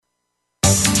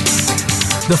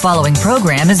The following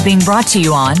program is being brought to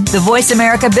you on the Voice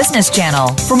America Business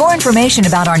Channel. For more information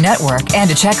about our network and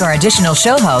to check our additional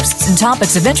show hosts and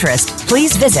topics of interest,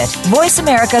 please visit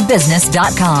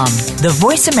voiceamericabusiness.com. The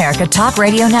Voice America Talk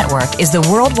Radio Network is the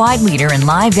worldwide leader in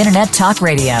live Internet talk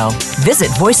radio. Visit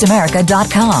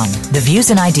voiceamerica.com. The views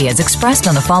and ideas expressed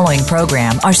on the following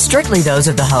program are strictly those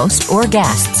of the host or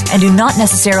guests and do not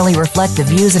necessarily reflect the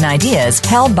views and ideas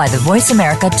held by the Voice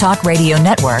America Talk Radio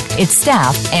Network, its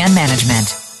staff, and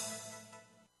management.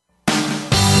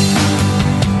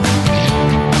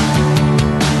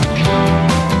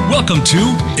 Welcome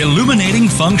to Illuminating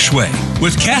Feng Shui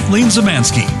with Kathleen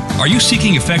Zemansky. Are you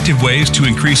seeking effective ways to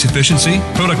increase efficiency,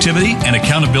 productivity, and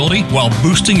accountability while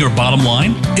boosting your bottom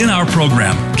line? In our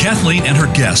program, Kathleen and her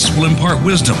guests will impart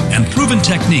wisdom and proven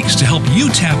techniques to help you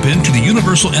tap into the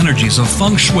universal energies of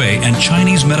Feng Shui and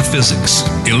Chinese metaphysics.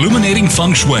 Illuminating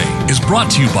Feng Shui is brought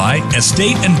to you by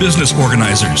estate and business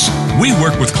organizers. We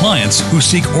work with clients who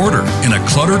seek order in a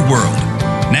cluttered world.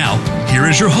 Now, here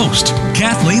is your host,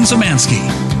 Kathleen Zemansky.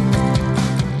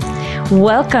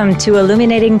 Welcome to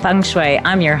Illuminating Feng Shui.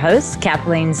 I'm your host,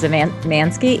 Kathleen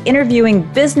Zemansky, interviewing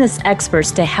business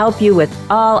experts to help you with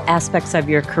all aspects of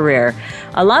your career,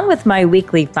 along with my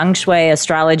weekly Feng Shui,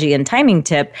 astrology, and timing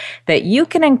tip that you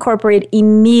can incorporate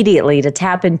immediately to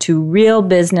tap into real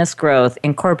business growth,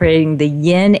 incorporating the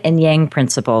yin and yang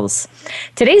principles.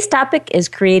 Today's topic is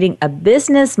creating a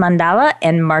business mandala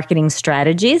and marketing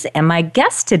strategies, and my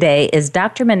guest today is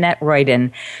Dr. Minette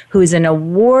Royden, who's an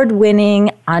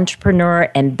award-winning entrepreneur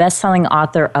and best-selling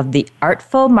author of The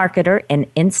Artful Marketer and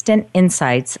Instant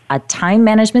Insights, a time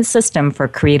management system for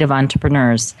creative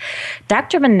entrepreneurs.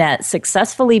 Dr. Minette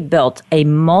successfully built a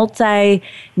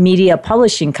multimedia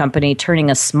publishing company, turning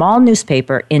a small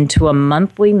newspaper into a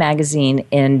monthly magazine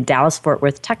in Dallas-Fort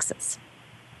Worth, Texas.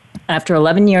 After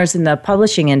 11 years in the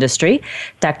publishing industry,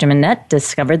 Dr. Minette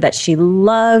discovered that she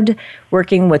loved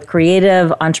working with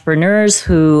creative entrepreneurs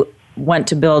who want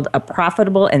to build a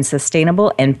profitable and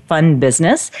sustainable and fun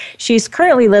business. She's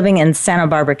currently living in Santa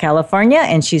Barbara, California,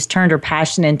 and she's turned her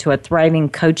passion into a thriving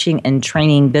coaching and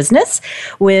training business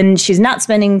when she's not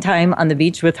spending time on the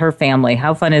beach with her family.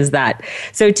 How fun is that?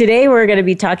 So today we're going to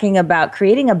be talking about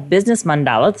creating a business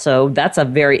mandala. So that's a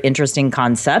very interesting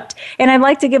concept. And I'd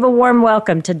like to give a warm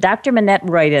welcome to Dr. Minette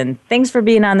Royden. Thanks for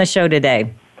being on the show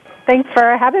today. Thanks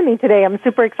for having me today. I'm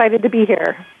super excited to be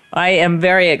here. I am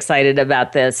very excited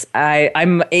about this.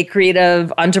 I'm a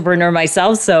creative entrepreneur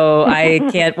myself, so I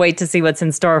can't wait to see what's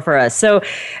in store for us. So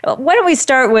why don't we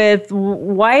start with,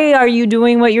 why are you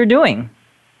doing what you're doing?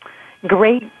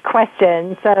 Great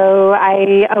question. So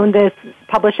I own this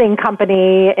publishing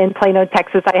company in Plano,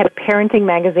 Texas. I had a parenting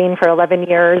magazine for 11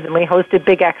 years, and we hosted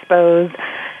big expos.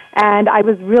 And I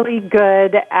was really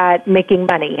good at making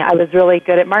money. I was really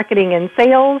good at marketing and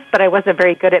sales, but I wasn't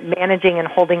very good at managing and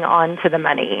holding on to the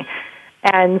money.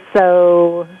 And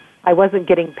so I wasn't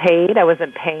getting paid. I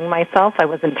wasn't paying myself. I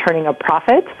wasn't turning a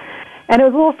profit. And it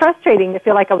was a little frustrating to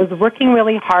feel like I was working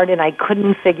really hard and I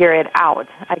couldn't figure it out.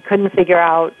 I couldn't figure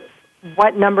out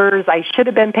what numbers I should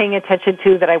have been paying attention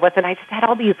to that I wasn't. I just had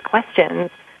all these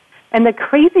questions. And the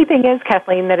crazy thing is,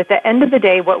 Kathleen, that at the end of the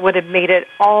day, what would have made it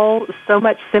all so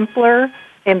much simpler,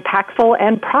 impactful,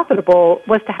 and profitable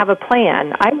was to have a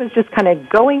plan. I was just kind of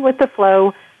going with the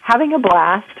flow, having a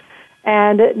blast,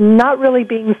 and not really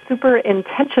being super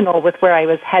intentional with where I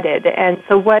was headed. And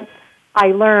so what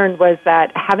I learned was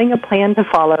that having a plan to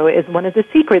follow is one of the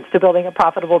secrets to building a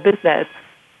profitable business.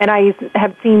 And I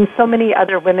have seen so many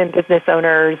other women business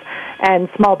owners and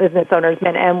small business owners,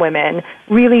 men and women,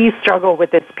 really struggle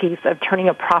with this piece of turning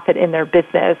a profit in their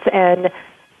business. And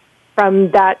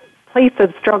from that place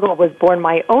of struggle was born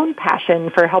my own passion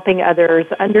for helping others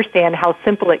understand how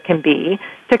simple it can be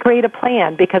to create a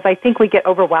plan, because I think we get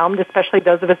overwhelmed, especially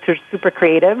those of us who are super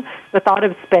creative. The thought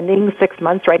of spending 6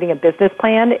 months writing a business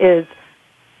plan is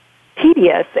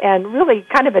tedious and really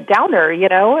kind of a downer, you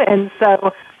know, and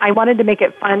so I wanted to make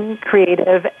it fun,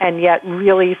 creative, and yet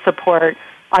really support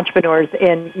entrepreneurs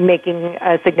in making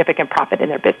a significant profit in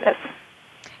their business.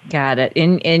 Got it.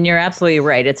 And you're absolutely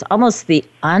right. It's almost the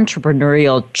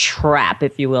entrepreneurial trap,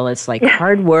 if you will. It's like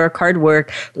hard work,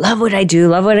 love what I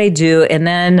do. And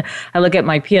then I look at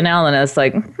my P&L and it's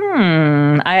like,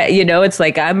 it's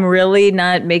like I'm really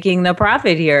not making the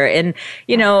profit here. And,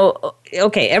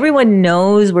 okay, everyone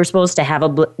knows we're supposed to have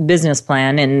a business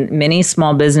plan, and many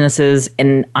small businesses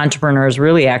and entrepreneurs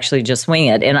really actually just wing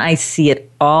it. And I see it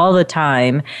all the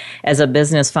time as a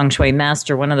business feng shui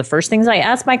master. One of the first things I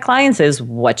ask my clients is,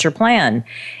 what's your plan?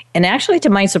 And actually, to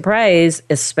my surprise,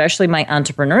 especially my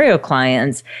entrepreneurial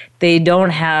clients, they don't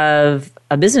have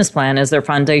a business plan as their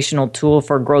foundational tool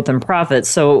for growth and profit.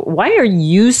 So why are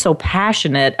you so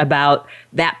passionate about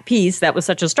that piece that was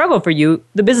such a struggle for you,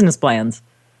 the business plans?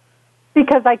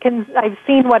 Because I've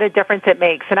seen what a difference it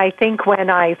makes. And I think when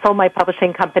I sold my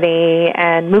publishing company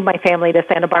and moved my family to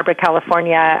Santa Barbara,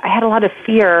 California, I had a lot of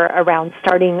fear around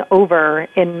starting over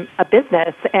in a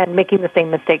business and making the same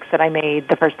mistakes that I made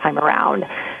the first time around.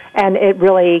 And it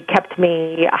really kept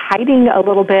me hiding a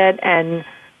little bit and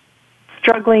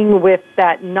struggling with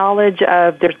that knowledge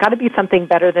of there's got to be something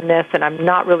better than this, and I'm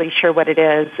not really sure what it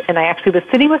is. And I actually was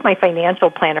sitting with my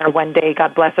financial planner one day,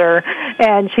 God bless her,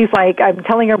 and she's like, I'm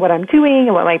telling her what I'm doing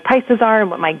and what my prices are and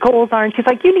what my goals are, and she's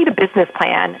like, you need a business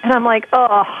plan. And I'm like,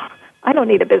 oh, I don't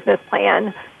need a business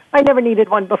plan. I never needed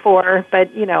one before,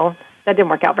 but, that didn't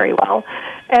work out very well.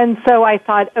 And so I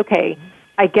thought, okay,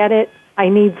 I get it. I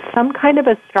need some kind of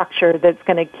a structure that's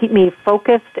going to keep me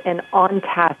focused and on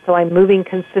task so I'm moving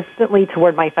consistently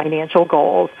toward my financial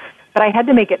goals. But I had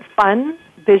to make it fun,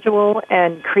 visual,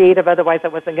 and creative, otherwise I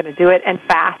wasn't going to do it, and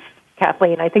fast,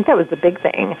 Kathleen. I think that was the big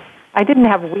thing. I didn't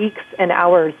have weeks and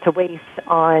hours to waste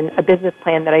on a business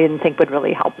plan that I didn't think would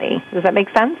really help me. Does that make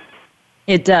sense?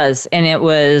 It does, and it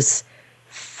was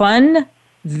fun,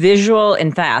 visual,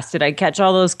 and fast. Did I catch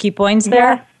all those key points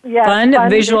there? Yes, fun,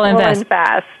 visual, and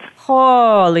fast.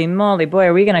 Holy moly, boy,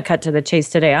 are we going to cut to the chase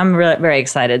today. I'm really, very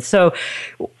excited. So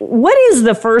what is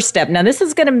the first step? Now, this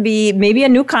is going to be maybe a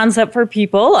new concept for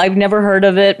people. I've never heard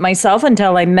of it myself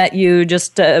until I met you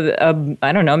just,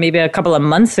 I don't know, maybe a couple of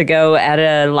months ago at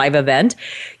a live event.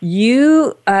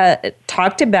 You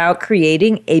talked about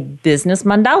creating a business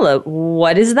mandala.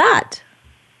 What is that?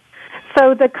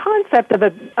 So the concept of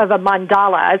a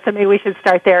mandala, so maybe we should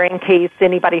start there in case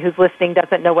anybody who's listening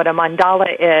doesn't know what a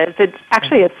mandala is. It's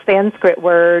actually a Sanskrit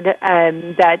word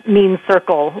that means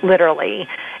circle, literally.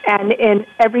 And in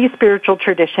every spiritual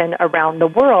tradition around the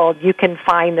world, you can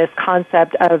find this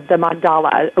concept of the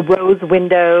mandala, a rose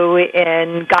window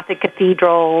in Gothic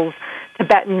cathedrals.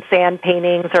 Tibetan sand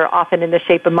paintings are often in the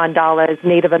shape of mandalas.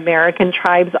 Native American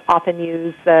tribes often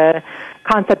use the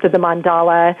concept of the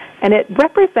mandala, and it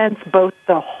represents both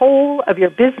the whole of your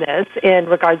business in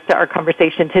regards to our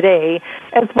conversation today,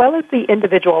 as well as the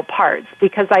individual parts,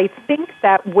 because I think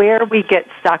that where we get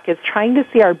stuck is trying to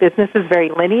see our business as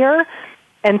very linear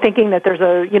and thinking that there's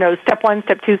a, step 1,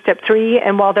 step 2, step 3,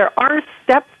 and while there are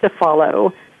steps to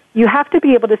follow, you have to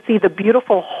be able to see the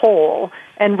beautiful whole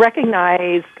and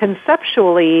recognize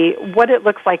conceptually what it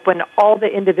looks like when all the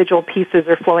individual pieces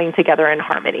are flowing together in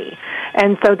harmony.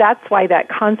 And so that's why that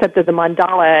concept of the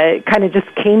mandala kind of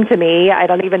just came to me. I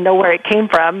don't even know where it came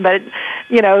from, but,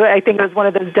 I think it was one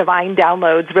of those divine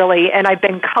downloads, really. And I've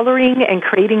been coloring and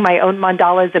creating my own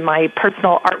mandalas in my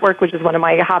personal artwork, which is one of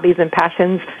my hobbies and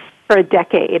passions, for a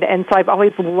decade. And so I've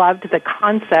always loved the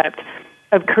concept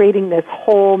of creating this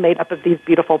whole made up of these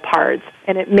beautiful parts.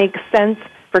 And it makes sense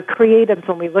for creatives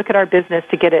when we look at our business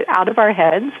to get it out of our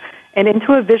heads and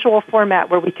into a visual format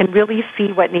where we can really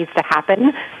see what needs to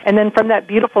happen. And then from that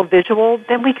beautiful visual,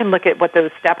 then we can look at what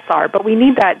those steps are. But we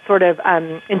need that sort of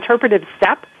interpretive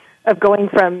step of going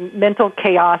from mental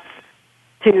chaos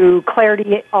to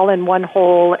clarity all in one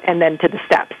whole and then to the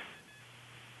steps.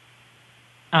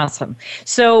 Awesome.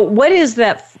 So what is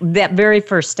that very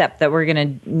first step that we're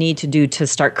going to need to do to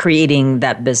start creating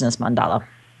that business mandala?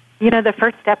 The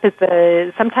first step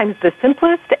is sometimes the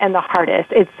simplest and the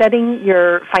hardest. It's setting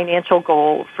your financial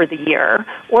goal for the year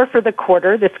or for the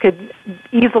quarter. This could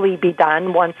easily be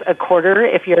done once a quarter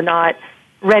if you're not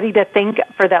ready to think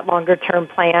for that longer-term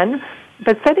plan.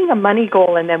 But setting a money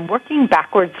goal and then working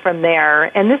backwards from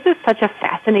there, and this is such a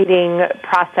fascinating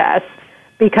process,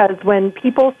 because when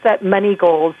people set money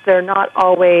goals, they're not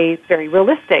always very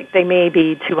realistic. They may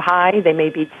be too high, they may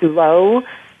be too low.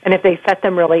 And if they set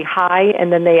them really high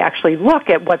and then they actually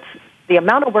look at what's the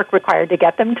amount of work required to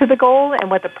get them to the goal and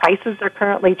what the prices they're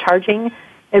currently charging,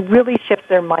 it really shifts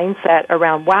their mindset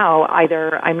around, wow,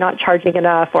 either I'm not charging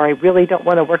enough or I really don't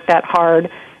want to work that hard.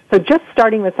 So just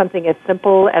starting with something as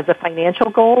simple as a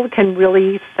financial goal can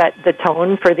really set the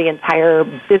tone for the entire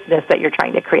business that you're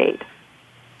trying to create.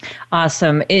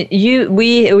 Awesome.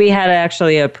 We had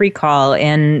actually a pre-call,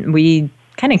 and we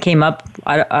kind of came up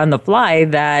on the fly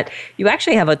that you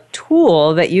actually have a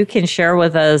tool that you can share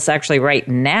with us actually right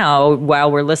now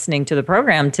while we're listening to the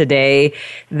program today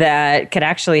that could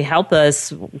actually help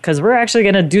us, because we're actually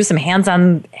going to do some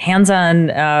hands-on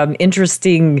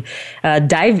interesting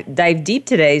dive deep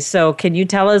today. So can you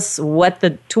tell us what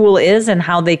the tool is and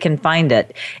how they can find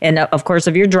it? And of course,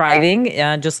 if you're driving,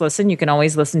 just listen. You can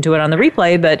always listen to it on the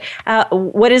replay, but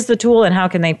what is the tool and how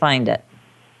can they find it?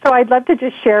 So I'd love to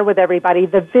just share with everybody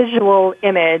the visual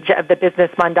image of the business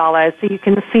mandala so you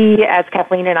can see, as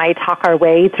Kathleen and I talk our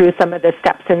way through some of the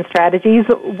steps and strategies,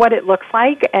 what it looks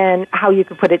like and how you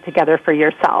can put it together for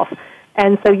yourself.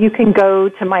 And so you can go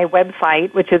to my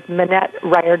website, which is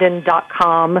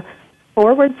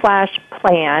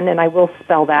MinetteRiordan.com/plan, and I will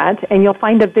spell that, and you'll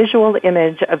find a visual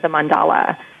image of the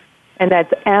mandala. And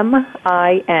that's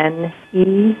MinetteRiordan,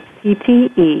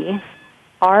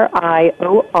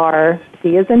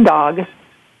 as in dog,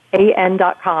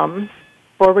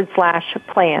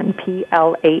 an.com/plan,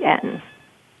 PLAN.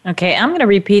 Okay, I'm going to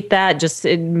repeat that just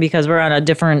because we're on a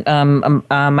different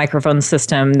microphone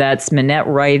system. That's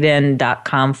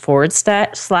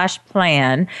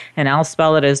MinetteRiordan.com/plan, and I'll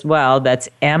spell it as well. That's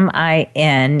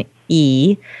MINE,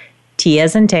 T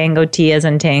as in Tango, T as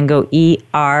in Tango,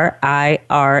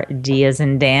 ERIRD as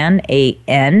in Dan,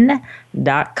 AN.com/plan,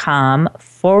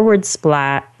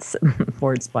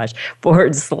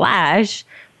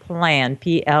 PLAN,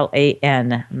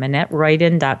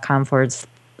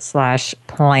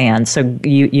 MinetteRiordan.com/plan. So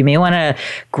you may want to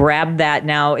grab that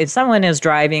now. If someone is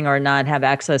driving or not have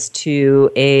access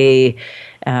to a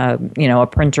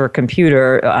printer or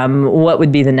computer, what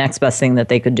would be the next best thing that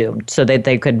they could do so that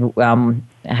they could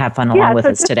have fun along with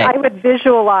us today? I would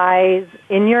visualize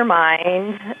in your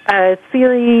mind a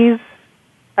series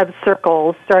of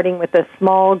circles, starting with a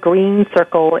small green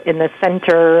circle in the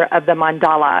center of the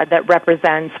mandala that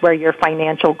represents where your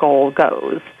financial goal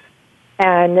goes.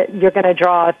 And you're going to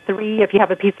draw 3, if you have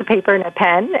a piece of paper and a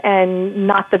pen, and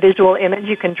not the visual image,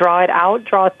 you can draw it out.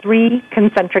 Draw 3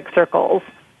 concentric circles.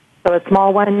 So a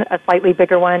small one, a slightly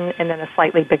bigger one, and then a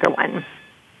slightly bigger one.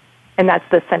 And that's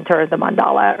the center of the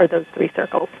mandala, or those 3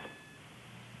 circles.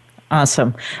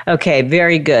 Awesome. Okay,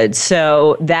 very good.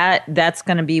 So that's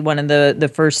going to be one of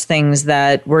the first things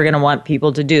that we're going to want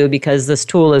people to do, because this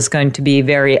tool is going to be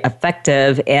very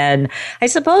effective. And I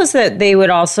suppose that they would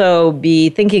also be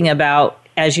thinking about,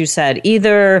 as you said,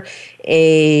 either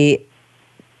a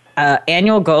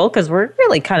annual goal, because we're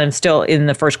really kind of still in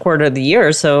the first quarter of the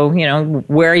year. So,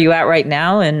 where are you at right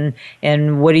now, and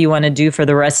what do you want to do for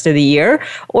the rest of the year?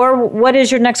 Or what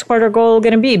is your next quarter goal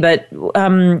going to be? But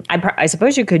I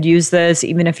suppose you could use this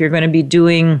even if you're going to be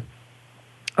doing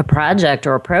a project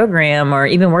or a program, or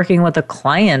even working with a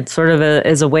client, sort of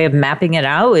as a way of mapping it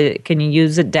out. Can you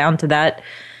use it down to that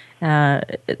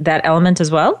element as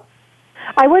well?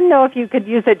 I wouldn't know if you could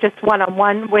use it just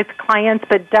one-on-one with clients,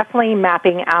 but definitely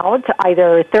mapping out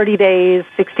either 30 days,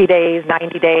 60 days,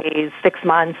 90 days, 6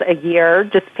 months, a year,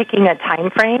 just picking a time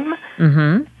frame.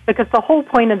 Mm-hmm. Because the whole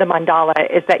point of the mandala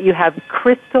is that you have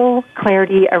crystal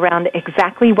clarity around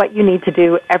exactly what you need to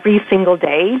do every single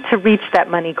day to reach that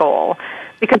money goal.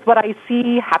 Because what I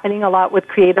see happening a lot with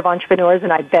creative entrepreneurs,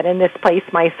 and I've been in this place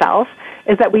myself,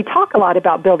 is that we talk a lot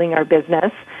about building our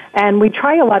business, and we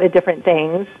try a lot of different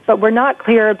things, but we're not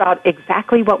clear about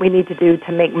exactly what we need to do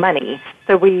to make money.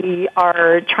 So we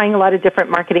are trying a lot of different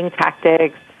marketing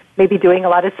tactics, maybe doing a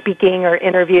lot of speaking or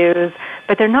interviews,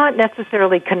 but they're not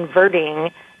necessarily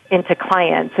converting into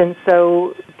clients. And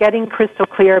so getting crystal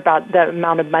clear about the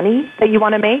amount of money that you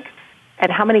want to make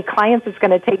and how many clients it's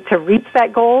going to take to reach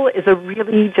that goal is a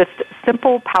really just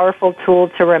simple, powerful tool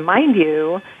to remind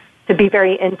you to be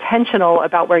very intentional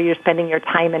about where you're spending your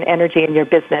time and energy in your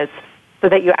business so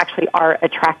that you actually are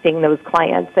attracting those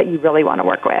clients that you really want to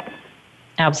work with.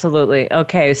 Absolutely.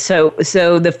 Okay. So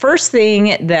the first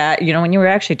thing that, when you were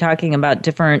actually talking about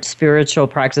different spiritual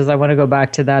practices, I want to go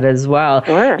back to that as well.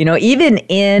 Sure. Even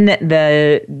in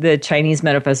the Chinese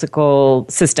metaphysical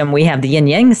system, we have the yin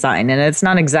yang sign, and it's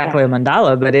not exactly a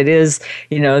mandala, but it is,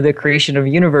 the creation of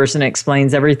universe, and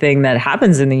explains everything that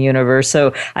happens in the universe.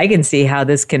 So I can see how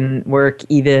this can work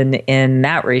even in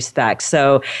that respect.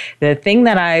 So the thing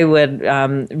that I would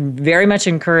very much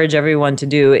encourage everyone to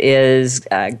do is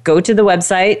go to the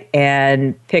website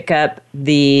and pick up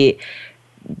the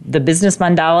business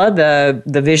mandala,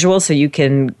 the visual, so you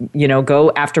can,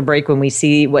 go after break when we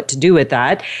see what to do with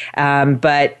that.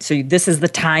 But so this is the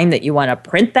time that you want to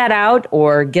print that out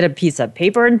or get a piece of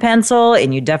paper and pencil,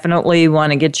 and you definitely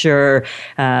want to get your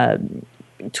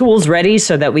tools ready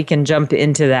so that we can jump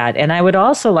into that. And I would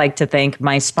also like to thank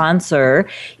my sponsor,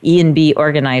 E&B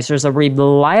Organizers, a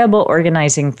reliable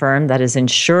organizing firm that is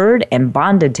insured and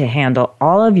bonded to handle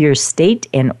all of your state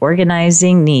and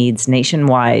organizing needs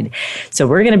nationwide. So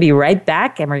we're going to be right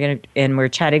back, and we're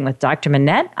chatting with Dr.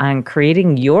 Minette on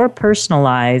creating your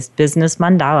personalized business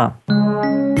mandala.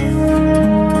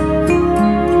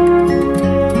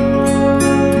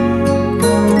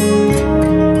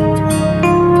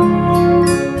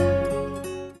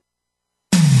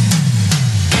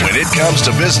 comes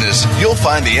to business, you'll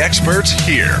find the experts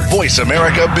here. Voice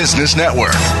America Business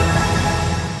Network.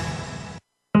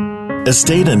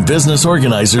 Estate and Business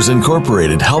Organizers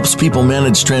Incorporated helps people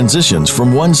manage transitions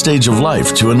from one stage of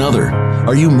life to another.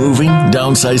 Are you moving,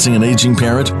 downsizing an aging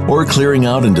parent, or clearing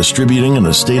out and distributing an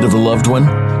estate of a loved one?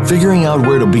 Figuring out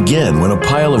where to begin when a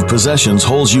pile of possessions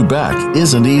holds you back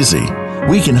isn't easy.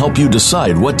 We can help you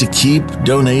decide what to keep,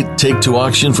 donate, take to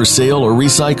auction for sale, or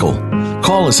recycle.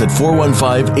 Call us at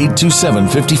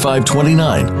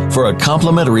 415-827-5529 for a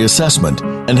complimentary assessment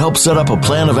and help set up a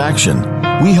plan of action.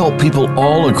 We help people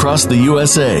all across the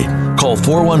USA. Call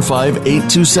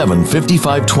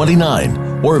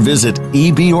 415-827-5529 or visit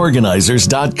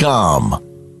eborganizers.com.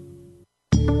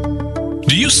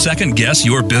 Do you second guess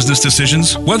your business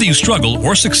decisions? Whether you struggle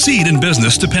or succeed in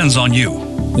business depends on you.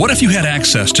 What if you had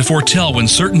access to foretell when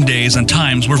certain days and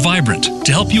times were vibrant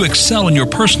to help you excel in your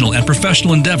personal and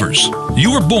professional endeavors?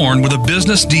 You were born with a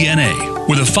business DNA.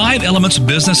 With a 5 Elements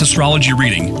business astrology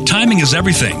reading, timing is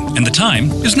everything, and the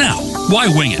time is now. Why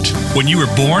wing it? When you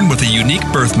were born with a unique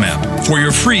birth map. For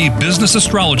your free business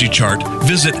astrology chart,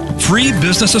 visit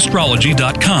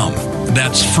freebusinessastrology.com.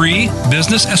 That's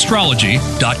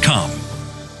freebusinessastrology.com.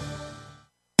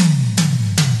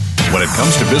 When it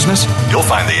comes to business, you'll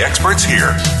find the experts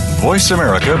here. Voice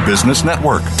America Business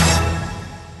Network.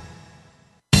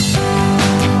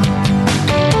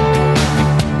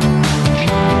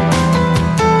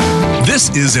 This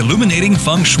is Illuminating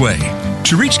Feng Shui.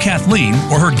 To reach Kathleen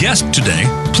or her guest today,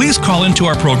 please call into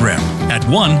our program at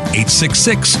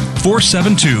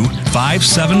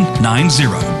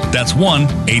 1-866-472-5790. That's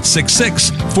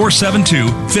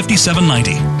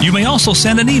 1-866-472-5790. You may also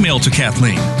send an email to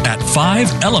Kathleen at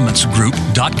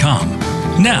 5elementsgroup.com.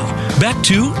 Now, back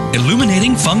to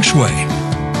Illuminating Feng Shui.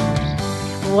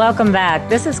 Welcome back.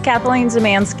 This is Kathleen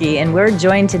Zemansky, and we're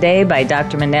joined today by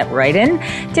Dr. Manette Wrighton.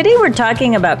 Today we're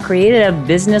talking about creative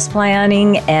business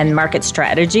planning and market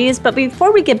strategies. But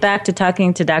before we get back to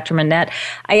talking to Dr. Manette,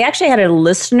 I actually had a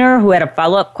listener who had a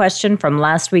follow-up question from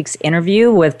last week's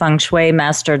interview with Feng Shui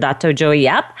Master Dr. Joey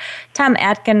Yap. Tom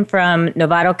Atkin from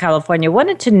Novato, California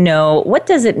wanted to know, what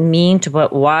does it mean to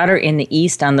put water in the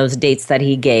east on those dates that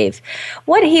he gave?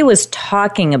 What he was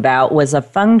talking about was a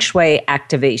Feng Shui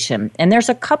activation. And there's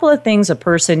a couple of things a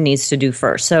person needs to do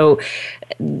first. So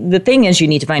the thing is, you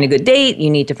need to find a good date. You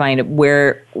need to find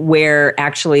where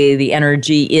actually the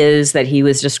energy is that he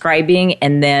was describing,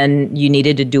 and then you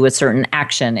needed to do a certain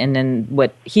action. And then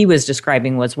what he was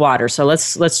describing was water. So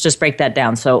let's just break that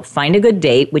down. So find a good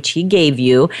date, which he gave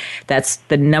you. That's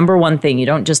the number one thing. You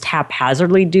don't just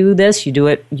haphazardly do this. You do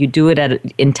it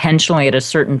intentionally at a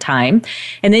certain time.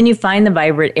 And then you find the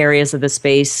vibrant areas of the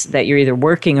space that you're either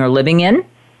working or living in.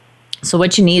 So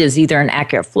what you need is either an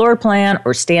accurate floor plan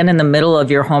or stand in the middle of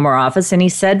your home or office. And he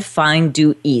said, find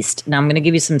due east. Now I'm going to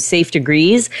give you some safe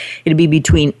degrees. It'll be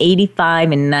between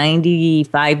 85 and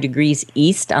 95 degrees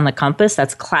east on the compass.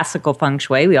 That's classical feng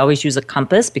shui. We always use a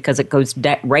compass because it goes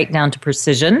right down to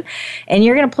precision. And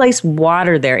you're going to place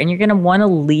water there, and you're going to want to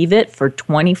leave it for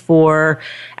 24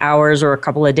 hours or a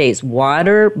couple of days.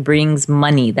 Water brings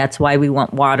money. That's why we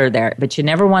want water there. But you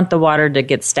never want the water to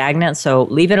get stagnant. So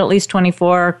leave it at least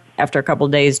 24. After a couple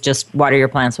of days, just water your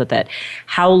plants with it.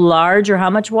 How large or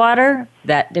how much water?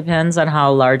 That depends on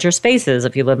how large your space is.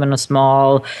 If you live in a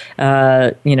small,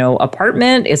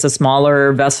 apartment, it's a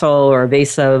smaller vessel or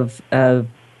vase of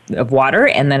water.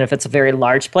 And then if it's a very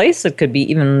large place, it could be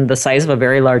even the size of a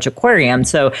very large aquarium.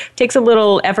 So it takes a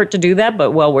little effort to do that,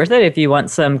 but well worth it if you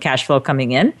want some cash flow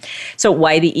coming in. So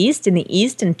why the East? In the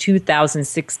East in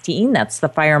 2016, that's the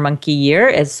Fire Monkey year.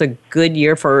 It's a good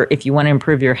year for if you want to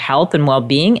improve your health and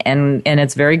well-being, and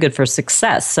it's very good for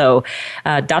success. So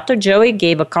Dr. Joey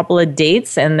gave a couple of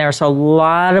dates, and there's a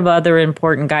lot of other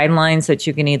important guidelines that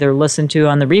you can either listen to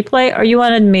on the replay, or you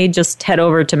may just head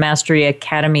over to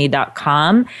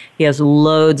masteryacademy.com. He has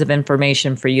loads of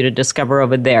information for you to discover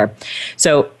over there.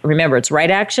 So remember, it's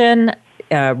right action.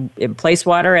 Place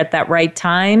water at that right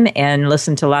time, and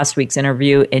listen to last week's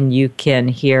interview, and you can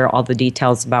hear all the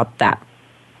details about that.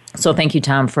 So thank you,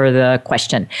 Tom, for the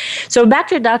question. So back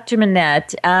to Dr.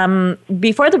 Manette.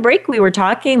 Before the break,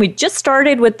 we just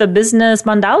started with the business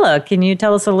mandala. Can you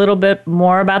tell us a little bit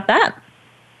more about that?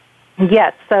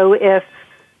 Yes. So if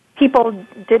people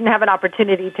didn't have an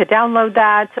opportunity to download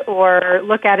that or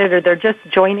look at it, or they're just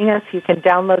joining us, you can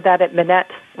download that at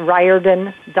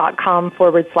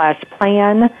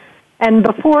ManetteWrighton.com/plan. And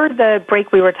before the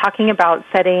break, we were talking about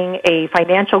setting a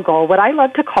financial goal, what I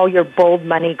love to call your bold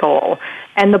money goal.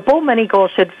 And the bold money goal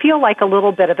should feel like a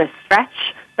little bit of a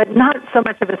stretch, but not so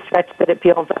much of a stretch that it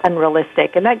feels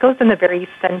unrealistic. And that goes in the very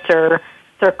center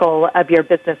circle of your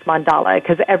business mandala,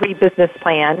 because every business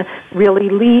plan really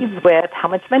leads with how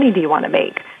much money do you want to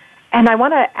make. And I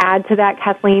want to add to that,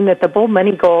 Kathleen, that the bold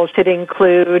money goal should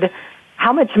include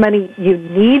how much money you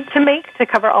need to make to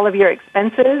cover all of your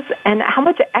expenses, and how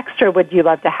much extra would you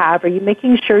love to have? Are you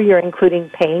making sure you're including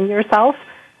paying yourself,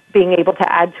 being able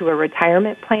to add to a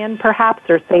retirement plan perhaps,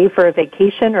 or save for a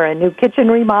vacation or a new kitchen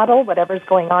remodel, whatever's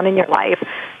going on in your life?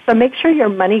 So make sure your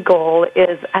money goal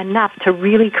is enough to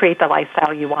really create the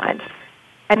lifestyle you want.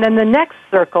 And then the next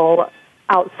circle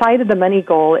outside of the money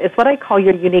goal is what I call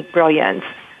your unique brilliance.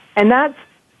 And that's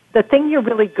the thing you're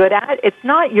really good at. It's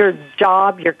not your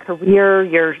job, your career,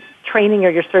 your training, or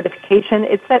your certification.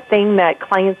 It's that thing that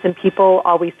clients and people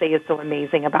always say is so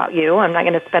amazing about you. I'm not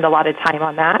going to spend a lot of time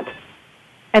on that.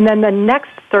 And then the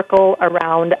next circle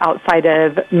around outside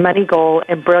of money goal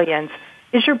and brilliance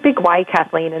is your big why,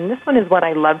 Kathleen. And this one is what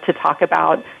I love to talk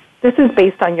about. This is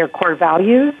based on your core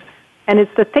values. And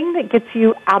it's the thing that gets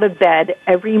you out of bed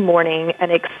every morning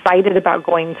and excited about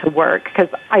going to work. Because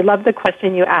I love the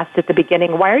question you asked at the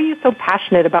beginning, why are you so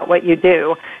passionate about what you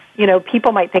do? You know,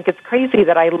 people might think it's crazy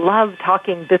that I love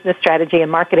talking business strategy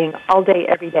and marketing all day,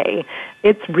 every day.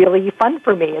 It's really fun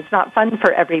for me. It's not fun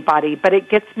for everybody, but it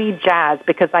gets me jazzed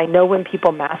because I know when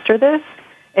people master this,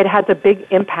 it has a big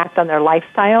impact on their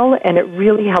lifestyle, and it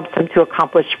really helps them to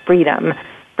accomplish freedom.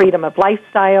 Freedom of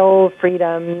lifestyle,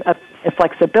 freedom of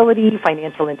flexibility,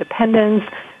 financial independence.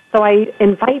 So I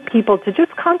invite people to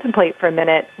just contemplate for a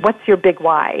minute, what's your big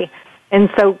why? And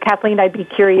so, Kathleen, I'd be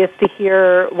curious to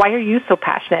hear, why are you so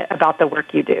passionate about the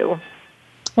work you do?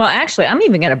 Well, actually, I'm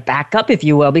even going to back up, if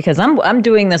you will, because I'm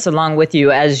doing this along with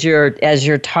you as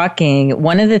you're talking.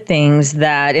 One of the things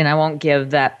that, and I won't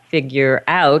give that figure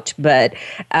out, but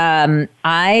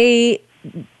I,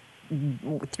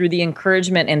 through the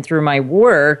encouragement and through my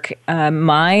work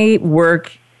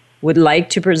would like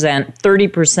to present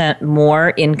 30%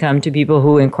 more income to people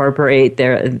who incorporate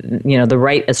their, the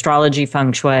right astrology,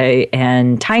 feng shui,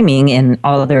 and timing in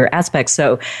all of their aspects.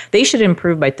 So they should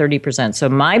improve by 30%. So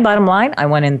my bottom line, I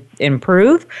want to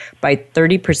improve by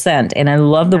 30%. And I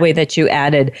love the way that you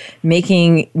added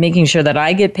making sure that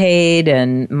I get paid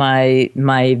and my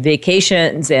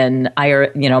vacations and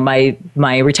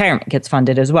my retirement gets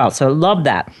funded as well. So I love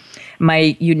that.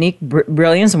 My unique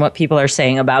brilliance and what people are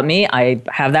saying about me, I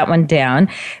have that one down.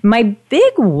 My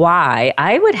big why,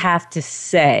 I would have to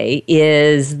say,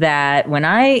 is that when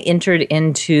I entered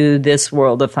into this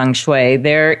world of feng shui,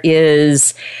 there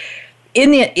is,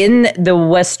 in the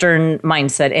Western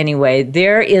mindset anyway,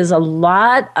 there is a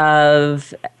lot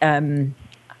of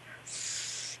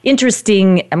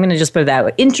interesting, I'm going to just put it that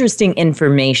way, interesting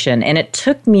information. And it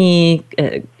took me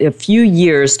a few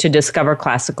years to discover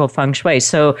classical feng shui.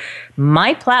 So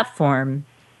my platform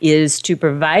is to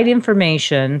provide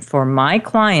information for my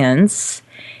clients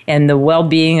and the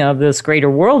well-being of this greater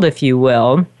world, if you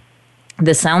will,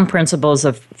 the sound principles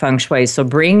of feng shui. So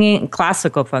bringing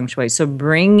classical feng shui. So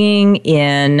bringing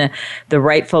in the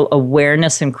rightful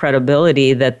awareness and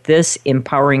credibility that this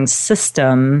empowering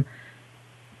system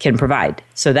can provide.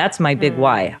 So that's my big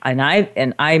why. And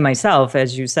I myself,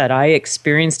 as you said, I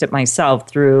experienced it myself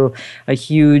through a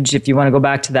huge, if you want to go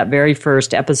back to that very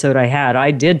first episode I had, I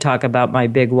did talk about my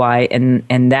big why,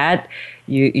 and that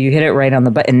you hit it right on the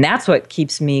button. And that's what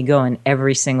keeps me going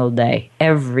every single day.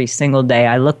 Every single day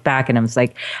I look back and I'm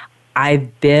like,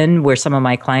 I've been where some of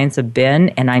my clients have been,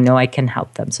 and I know I can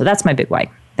help them. So that's my big why.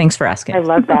 Thanks for asking. I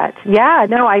love that. Yeah,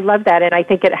 no, I love that. And I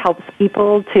think it helps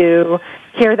people to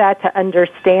hear that, to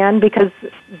understand, because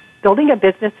building a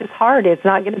business is hard. It's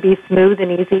not going to be smooth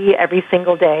and easy every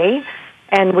single day.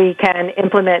 And we can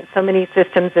implement so many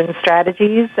systems and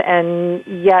strategies and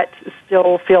yet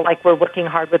still feel like we're working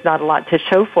hard with not a lot to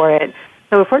show for it.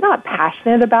 So if we're not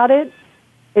passionate about it,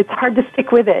 it's hard to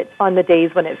stick with it on the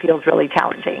days when it feels really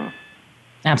challenging.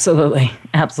 Absolutely.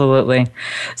 Absolutely.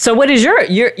 So what is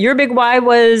your big why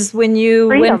was when you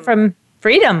went from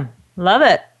freedom? Love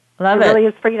it. Love it. It really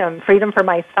is freedom. Freedom for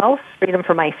myself, freedom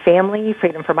for my family,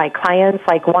 freedom for my clients.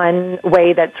 Like one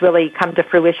way that's really come to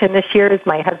fruition this year is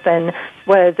my husband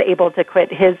was able to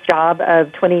quit his job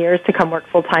of 20 years to come work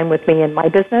full-time with me in my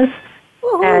business.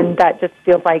 Woo-hoo. And that just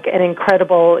feels like an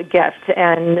incredible gift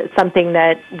and something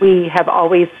that we have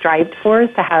always strived for, is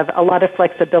to have a lot of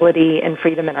flexibility and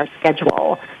freedom in our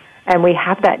schedule. And we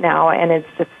have that now, and it's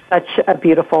just such a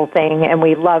beautiful thing. And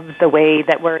we love the way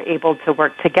that we're able to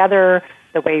work together,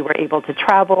 the way we're able to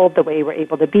travel, the way we're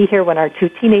able to be here when our two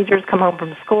teenagers come home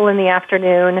from school in the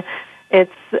afternoon.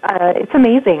 It's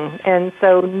amazing. And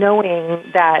so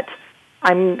knowing that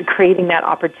I'm creating that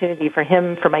opportunity for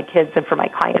him, for my kids, and for my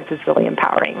clients is really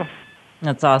empowering.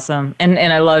 That's awesome. And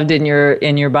I loved in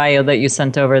your bio that you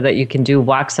sent over that you can do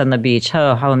walks on the beach.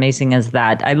 Oh, how amazing is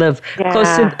that? I live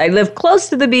close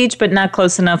to the beach, but not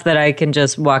close enough that I can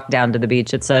just walk down to the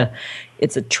beach. It's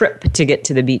a trip to get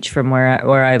to the beach from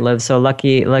where I live. So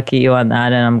lucky you on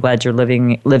that, and I'm glad you're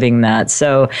living that.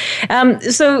 So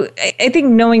I think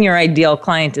knowing your ideal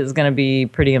client is going to be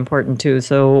pretty important too.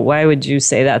 So why would you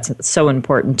say that's so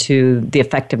important to the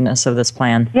effectiveness of this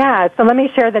plan? Yeah, so let me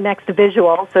share the next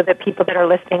visual so that people that are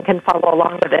listening can follow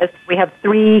along with this. We have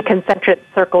 3 concentric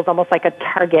circles, almost like a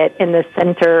target in the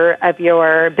center of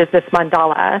your business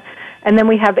mandala. And then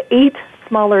we have 8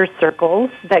 smaller circles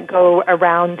that go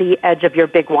around the edge of your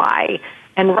big Y.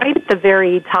 And right at the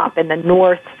very top in the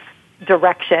north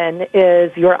direction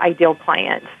is your ideal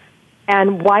client.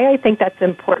 And why I think that's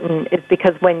important is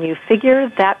because when you figure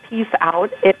that piece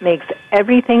out, it makes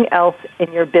everything else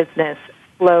in your business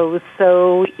flow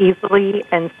so easily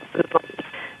and smoothly.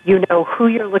 You know who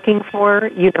you're looking for,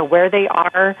 you know where they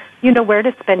are, you know where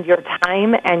to spend your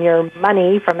time and your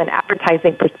money from an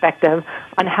advertising perspective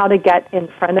on how to get in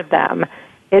front of them.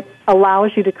 It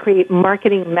allows you to create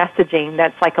marketing messaging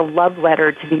that's like a love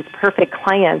letter to these perfect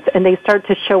clients, and they start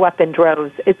to show up in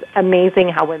droves. It's amazing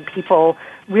how when people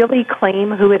really claim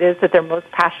who it is that they're most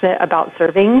passionate about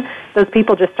serving, those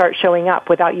people just start showing up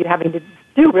without you having to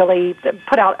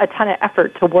put out a ton of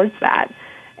effort towards that.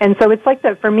 And so it's like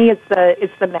for me, it's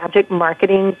the magic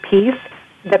marketing piece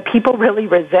that people really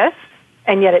resist,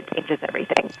 and yet it changes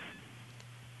everything.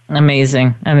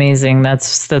 Amazing.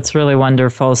 That's really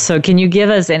wonderful. So can you give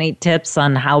us any tips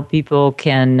on how people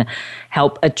can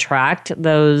help attract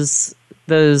those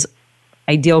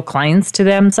ideal clients to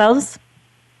themselves?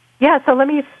 Yeah, so let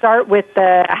me start with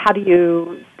how do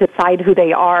you decide who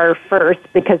they are first,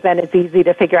 because then it's easy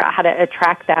to figure out how to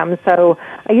attract them. So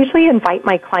I usually invite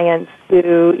my clients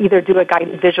to either do a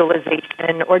guided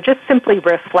visualization or just simply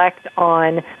reflect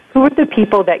on who are the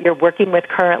people that you're working with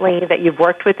currently, that you've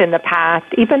worked with in the past,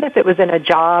 even if it was in a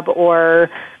job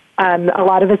or a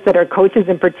lot of us that are coaches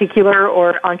in particular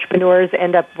or entrepreneurs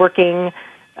end up working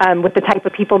with the type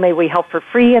of people maybe we helped for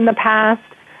free in the past.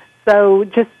 So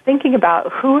just thinking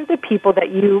about who are the people that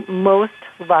you most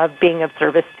love being of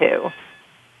service to,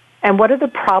 and what are the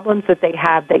problems that they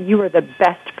have that you are the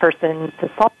best person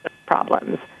to solve those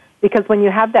problems. Because when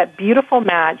you have that beautiful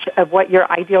match of what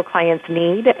your ideal clients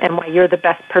need and why you're the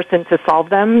best person to solve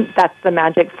them, that's the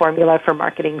magic formula for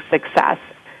marketing success.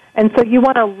 And so you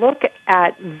want to look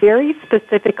at very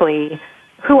specifically,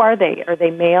 who are they? Are they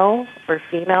male or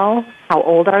female? How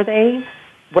old are they?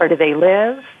 Where do they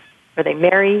live? Are they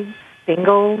married,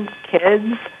 single, kids?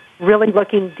 Really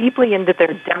looking deeply into their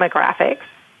demographics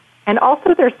and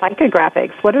also their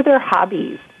psychographics. What are their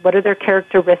hobbies? What are their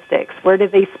characteristics? Where do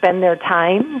they spend their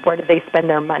time? Where do they spend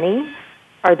their money?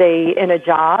 Are they in a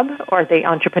job or are they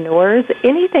entrepreneurs?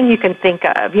 Anything you can think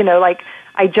of. You know, like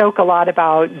I joke a lot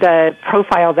about the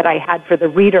profile that I had for the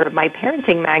reader of my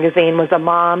parenting magazine was a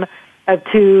mom of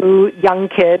 2 young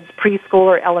kids, preschool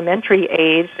or elementary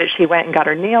age, that she went and got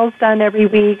her nails done every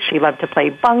week. She loved to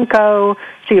play bunco.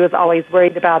 She was always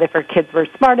worried about if her kids were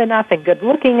smart enough and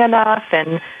good-looking enough,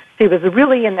 and she was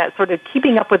really in that sort of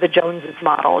keeping up with the Joneses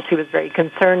model. She was very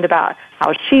concerned about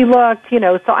how she looked, you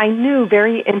know, so I knew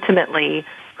very intimately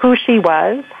who she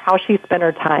was, how she spent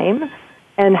her time,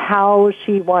 and how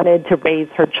she wanted to raise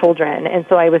her children. And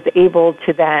so I was able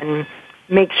to then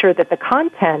make sure that the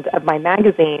content of my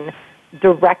magazine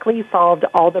directly solved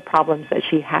all the problems that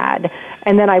she had.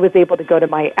 And then I was able to go to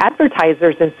my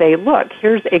advertisers and say, look,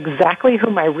 here's exactly who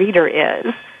my reader is.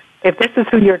 If this is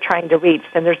who you're trying to reach,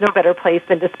 then there's no better place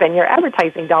than to spend your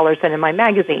advertising dollars than in my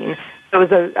magazine. So it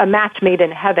was a match made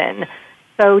in heaven.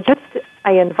 So just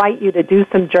I invite you to do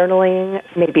some journaling,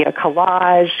 maybe a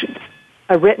collage,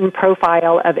 a written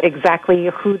profile of exactly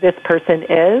who this person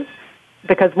is,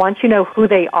 because once you know who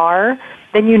they are,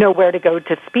 then you know where to go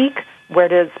to speak, where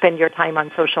to spend your time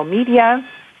on social media,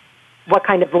 what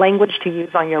kind of language to use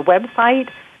on your website,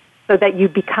 so that you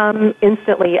become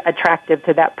instantly attractive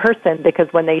to that person, because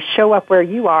when they show up where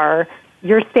you are,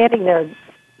 you're standing there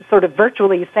sort of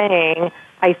virtually saying,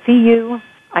 I see you,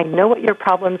 I know what your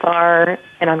problems are,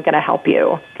 and I'm going to help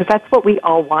you. Because that's what we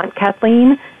all want,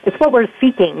 Kathleen. It's what we're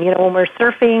seeking. You know, when we're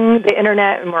surfing the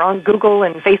internet and we're on Google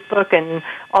and Facebook and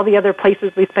all the other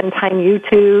places we spend time,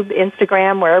 YouTube,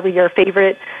 Instagram, wherever your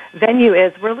favorite venue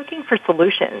is, we're looking for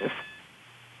solutions.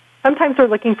 Sometimes we're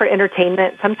looking for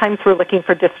entertainment. Sometimes we're looking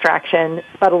for distraction.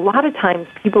 But a lot of times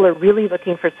people are really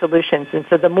looking for solutions. And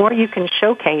so the more you can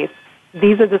showcase,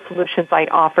 these are the solutions I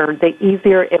offer, the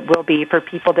easier it will be for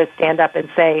people to stand up and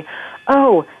say,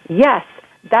 oh, yes,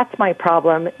 that's my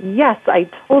problem. Yes, I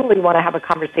totally want to have a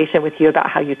conversation with you about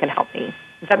how you can help me.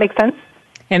 Does that make sense?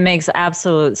 It makes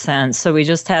absolute sense. So we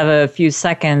just have a few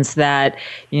seconds that,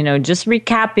 just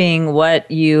recapping what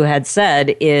you had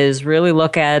said is really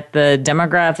look at the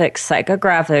demographics,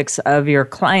 psychographics of your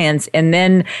clients. And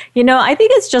then, I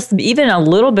think it's just even a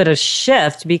little bit of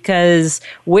shift because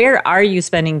where are you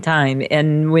spending time?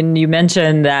 And when you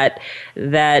mentioned that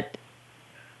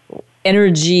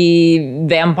energy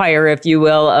vampire, if you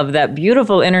will, of that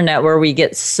beautiful internet where we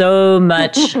get so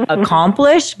much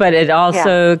accomplished, but it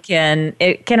also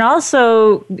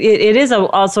it is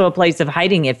also a place of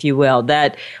hiding, if you will,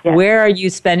 that where are you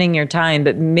spending your time,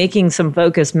 but making some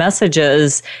focused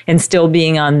messages and still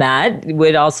being on that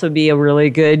would also be a really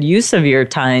good use of your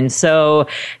time. So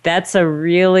that's a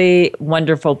really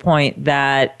wonderful point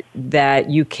that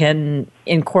you can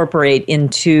incorporate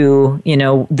into,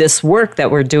 this work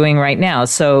that we're doing right now.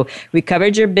 So we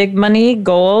covered your big money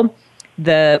goal,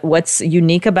 what's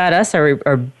unique about us,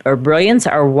 our brilliance,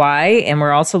 our why, and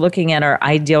we're also looking at our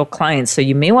ideal clients. So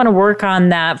you may want to work on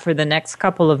that for the next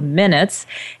couple of minutes,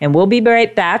 and we'll be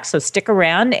right back. So stick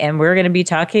around, and we're going to be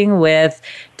talking with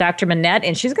Dr. Manette,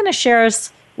 and she's going to share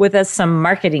with us some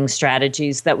marketing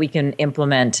strategies that we can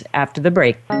implement after the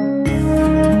break.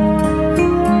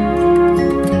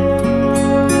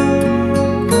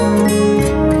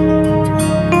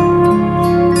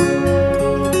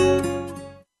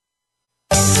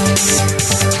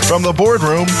 From the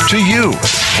boardroom to you,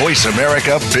 Voice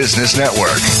America Business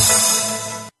Network.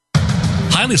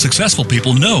 Highly successful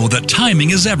people know that timing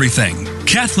is everything.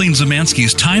 Kathleen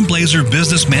Zemansky's Time Blazer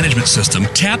Business Management System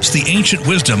taps the ancient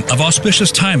wisdom of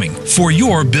auspicious timing for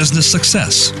your business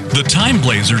success. The Time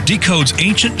Blazer decodes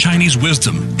ancient Chinese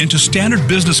wisdom into standard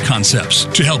business concepts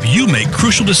to help you make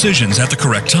crucial decisions at the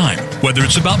correct time, whether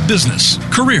it's about business,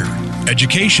 career,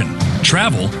 education,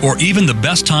 travel, or even the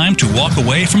best time to walk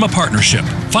away from a partnership.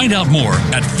 Find out more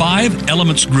at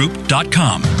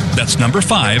 5elementsgroup.com. That's number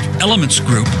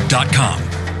 5elementsgroup.com.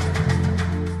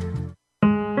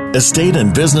 Estate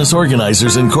and Business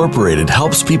Organizers Incorporated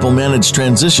helps people manage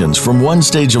transitions from one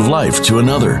stage of life to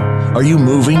another. Are you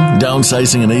moving,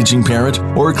 downsizing an aging parent,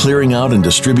 or clearing out and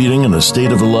distributing an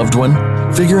estate of a loved one?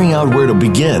 Figuring out where to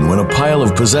begin when a pile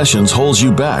of possessions holds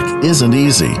you back isn't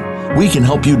easy. We can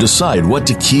help you decide what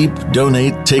to keep,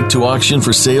 donate, take to auction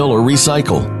for sale, or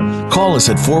recycle. Call us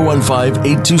at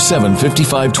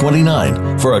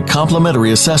 415-827-5529 for a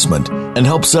complimentary assessment and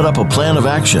help set up a plan of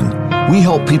action. We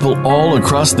help people all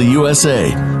across the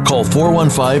USA. Call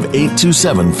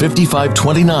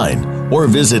 415-827-5529 or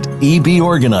visit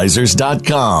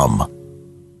eborganizers.com.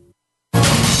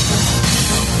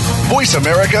 Voice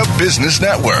America Business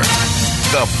Network,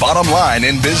 the bottom line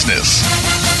in business.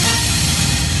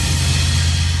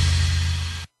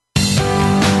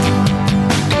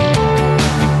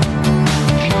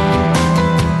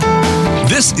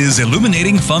 This is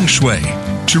Illuminating Feng Shui.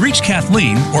 To reach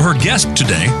Kathleen or her guest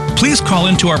today, please call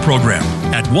into our program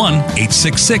at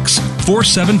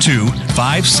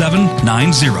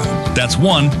 1-866-472-5790. That's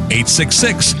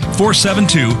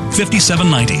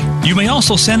 1-866-472-5790. You may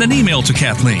also send an email to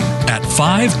Kathleen at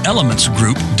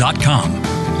 5elementsgroup.com.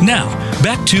 Now,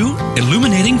 back to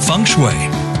Illuminating Feng Shui.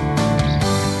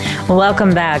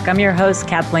 Welcome back. I'm your host,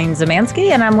 Kathleen Zemansky,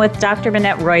 and I'm with Dr.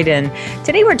 Manette Royden.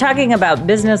 Today we're talking about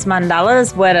business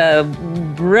mandalas. What a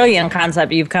brilliant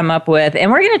concept you've come up with.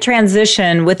 And we're going to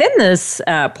transition within this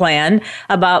plan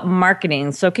about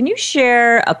marketing. So can you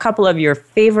share a couple of your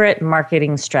favorite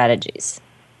marketing strategies?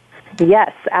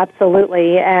 Yes,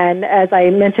 absolutely. And as I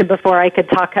mentioned before, I could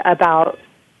talk about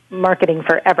marketing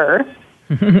forever.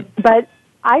 But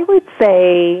I would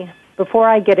say, before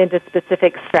I get into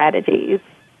specific strategies,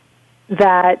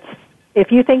 that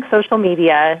if you think social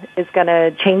media is going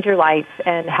to change your life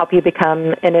and help you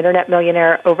become an internet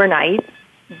millionaire overnight,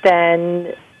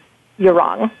 then you're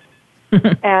wrong.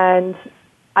 And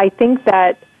I think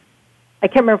that, I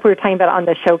can't remember if we were talking about on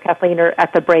the show, Kathleen, or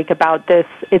at the break about this.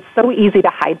 It's so easy to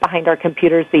hide behind our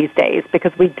computers these days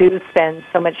because we do spend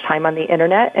so much time on the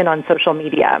internet and on social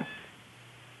media.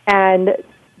 And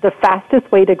the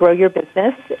fastest way to grow your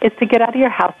business is to get out of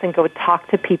your house and go talk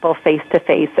to people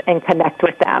face-to-face and connect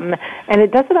with them. And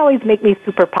it doesn't always make me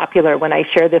super popular when I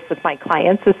share this with my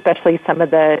clients, especially some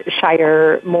of the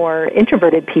shyer, more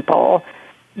introverted people.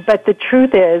 But the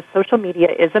truth is, social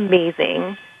media is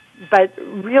amazing, but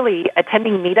really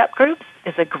attending meetup groups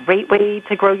is a great way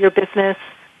to grow your business,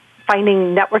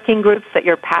 finding networking groups that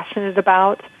you're passionate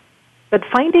about, but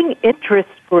finding interest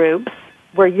groups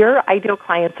where your ideal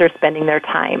clients are spending their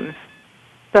time.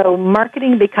 So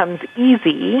marketing becomes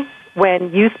easy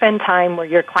when you spend time where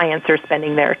your clients are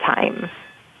spending their time.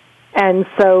 And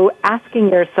so asking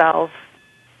yourself,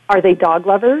 are they dog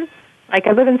lovers? Like,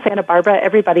 I live in Santa Barbara.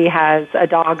 Everybody has a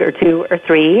dog or two or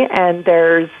three, and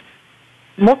there's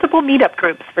multiple meetup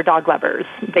groups for dog lovers.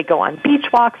 They go on beach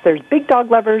walks. There's big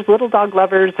dog lovers, little dog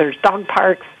lovers. There's dog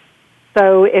parks.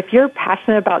 So if you're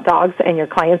passionate about dogs and your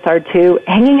clients are too,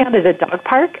 hanging out at a dog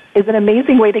park is an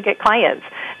amazing way to get clients.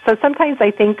 So sometimes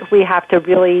I think we have to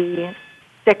really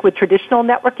stick with traditional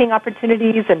networking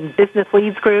opportunities and business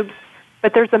leads groups,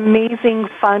 but there's amazing,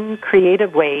 fun,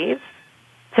 creative ways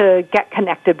to get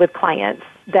connected with clients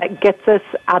that gets us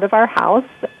out of our house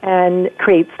and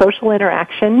creates social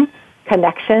interaction,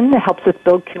 connection, helps us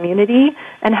build community,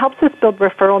 and helps us build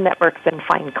referral networks and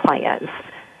find clients.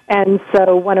 And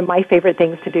so one of my favorite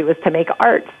things to do is to make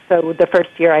art. So the first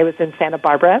year I was in Santa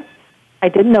Barbara, I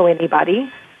didn't know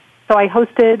anybody. So I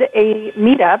hosted a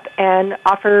meetup and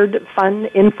offered fun,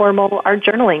 informal art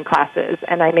journaling classes.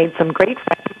 And I made some great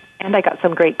friends, and I got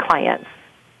some great clients.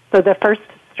 So the first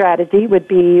strategy would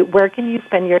be, where can you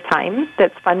spend your time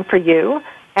that's fun for you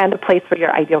and a place where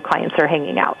your ideal clients are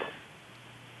hanging out?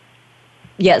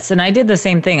 Yes, and I did the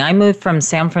same thing. I moved from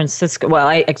San Francisco. Well,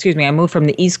 I moved from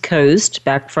the East Coast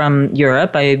back from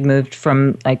Europe. I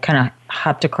kind of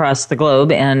hopped across the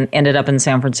globe and ended up in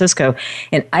San Francisco.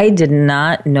 And I did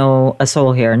not know a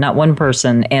soul here, not one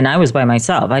person. And I was by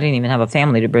myself. I didn't even have a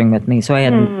family to bring with me, so I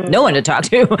had no one to talk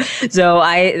to. So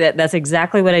that's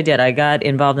exactly what I did. I got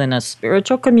involved in a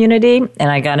spiritual community, and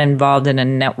I got involved in a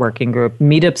networking group.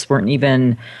 Meetups weren't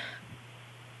even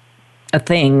a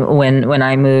thing when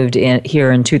I moved in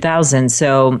here in 2000.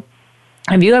 So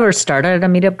have you ever started a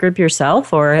meetup group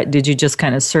yourself, or did you just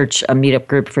kind of search a meetup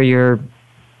group for your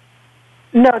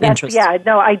interest?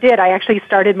 I did. I actually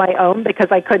started my own because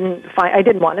I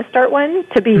didn't want to start one.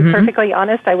 To be perfectly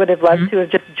honest, I would have loved to have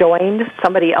just joined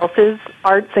somebody else's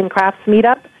arts and crafts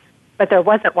meetup, but there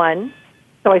wasn't one,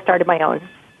 so I started my own.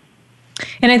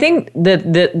 And I think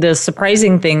the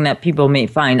surprising thing that people may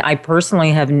find, I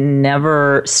personally have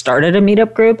never started a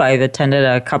meetup group. I've attended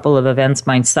a couple of events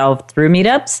myself through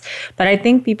meetups, but I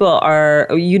think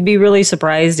you'd be really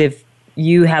surprised if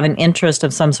you have an interest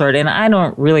of some sort, and I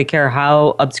don't really care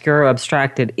how obscure or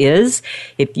abstract it is.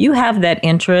 If you have that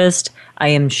interest, I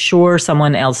am sure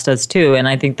someone else does too, and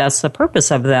I think that's the purpose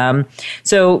of them.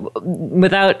 So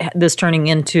without this turning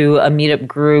into a meetup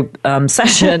group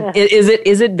session, is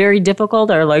it very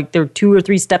difficult, or like there are 2 or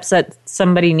 3 steps that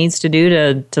somebody needs to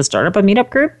do to start up a meetup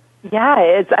group?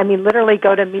 Yeah, literally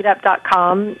go to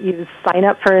meetup.com, you sign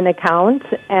up for an account,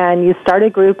 and you start a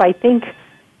group.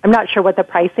 I'm not sure what the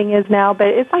pricing is now, but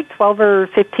it's like $12 or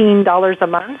 $15 a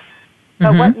month.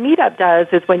 But what Meetup does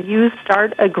is when you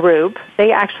start a group,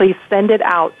 they actually send it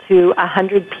out to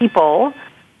 100 people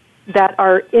that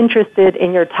are interested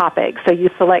in your topic. So you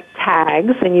select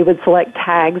tags, and you would select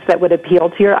tags that would appeal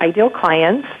to your ideal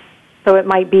clients. So it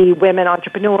might be women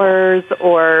entrepreneurs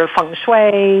or feng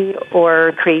shui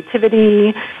or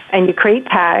creativity, and you create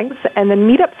tags, and then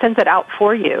Meetup sends it out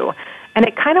for you. And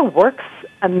it kind of works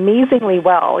amazingly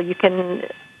well. You can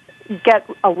get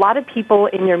a lot of people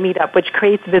in your meetup, which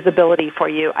creates visibility for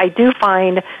you. I do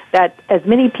find that as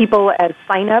many people as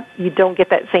sign up, you don't get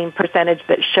that same percentage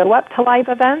that show up to live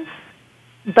events,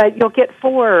 but you'll get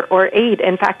 4 or 8.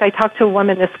 In fact, I talked to a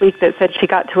woman this week that said she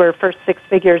got to her first 6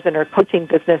 figures in her coaching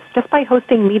business just by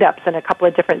hosting meetups in a couple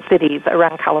of different cities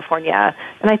around California.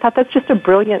 And I thought that's just a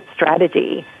brilliant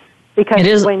strategy. Because it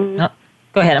is. Go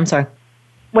ahead, I'm sorry.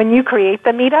 When you create the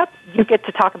meetup, you get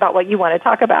to talk about what you want to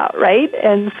talk about, right?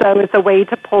 And so it's a way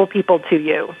to pull people to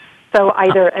you. So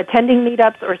either attending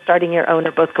meetups or starting your own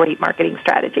are both great marketing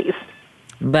strategies.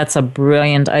 That's a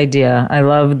brilliant idea. I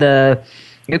love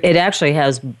it actually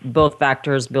has both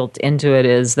factors built into it,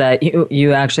 is that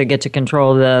you actually get to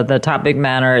control the topic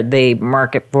matter, they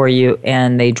market for you,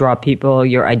 and they draw people,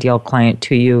 your ideal client,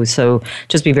 to you. So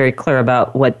just be very clear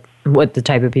about what the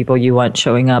type of people you want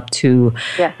showing up to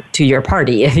your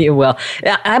party, if you will.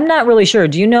 I'm not really sure.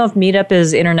 Do you know if Meetup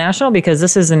is international? Because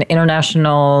this is an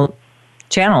international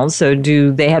channel. So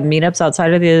do they have meetups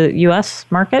outside of the U.S.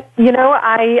 market?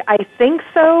 I think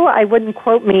so. I wouldn't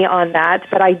quote me on that,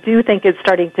 but I do think it's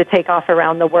starting to take off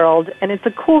around the world. And it's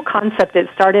a cool concept. It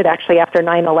started actually after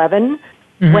 9/11.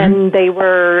 When they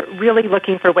were really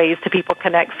looking for ways to people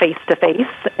connect face-to-face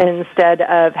instead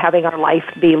of having our life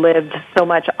be lived so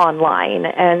much online.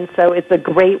 And so it's a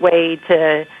great way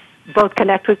to both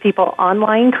connect with people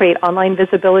online, create online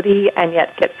visibility, and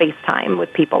yet get face time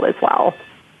with people as well.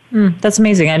 That's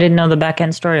amazing. I didn't know the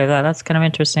back-end story of that. That's kind of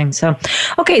interesting. So,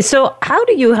 okay, so how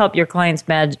do you help your clients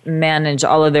manage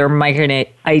all of their marketing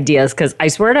ideas? Because I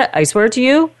swear to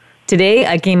you, today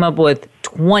I came up with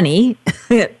 20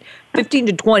 15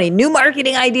 to 20 new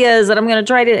marketing ideas that I'm going to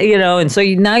try to, and so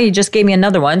now you just gave me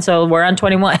another one. So we're on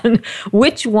 21.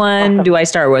 Which one do I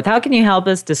start with? How can you help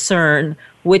us discern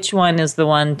which one is the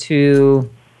one to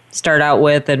start out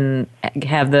with and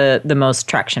have the most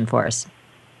traction for us?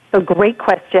 So great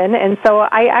question. And so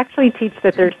I actually teach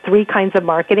that there's 3 kinds of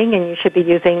marketing, and you should be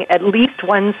using at least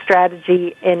one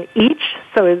strategy in each,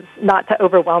 so as not to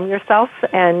overwhelm yourself,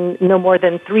 and no more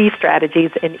than 3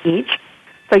 strategies in each.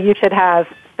 So you should have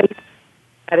Facebook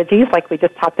strategies, like we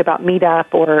just talked about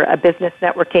Meetup, or a business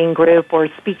networking group, or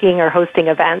speaking or hosting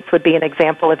events would be an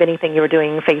example of anything you were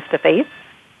doing face-to-face.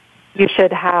 You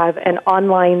should have an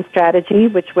online strategy,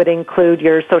 which would include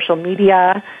your social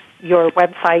media, your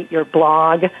website, your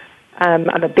blog.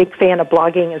 I'm a big fan of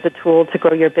blogging as a tool to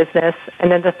grow your business.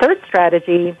 And then the third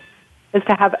strategy is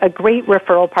to have a great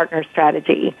referral partner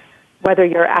strategy, whether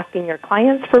you're asking your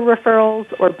clients for referrals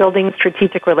or building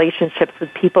strategic relationships with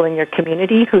people in your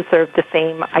community who serve the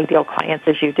same ideal clients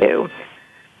as you do.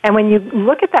 And when you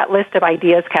look at that list of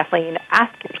ideas, Kathleen,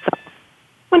 ask yourself,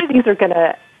 which of these are going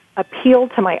to appeal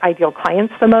to my ideal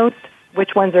clients the most?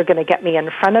 Which ones are going to get me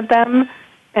in front of them?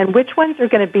 And which ones are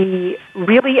going to be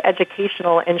really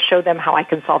educational and show them how I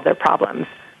can solve their problems?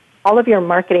 All of your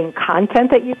marketing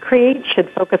content that you create should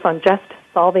focus on just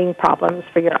solving problems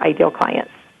for your ideal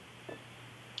clients.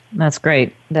 That's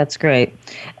great. That's great.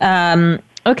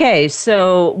 Okay,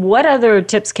 so what other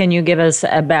tips can you give us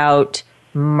about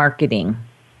marketing?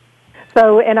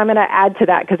 So, and I'm going to add to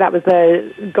that because that was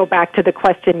go back to the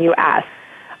question you asked.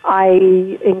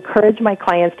 I encourage my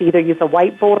clients to either use a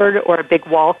whiteboard or a big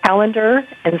wall calendar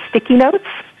and sticky notes,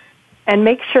 and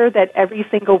make sure that every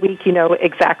single week you know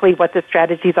exactly what the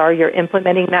strategies are you're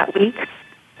implementing that week.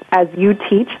 As you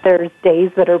teach, there's days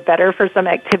that are better for some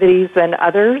activities than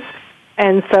others.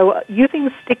 And so using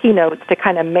sticky notes to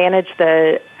kind of manage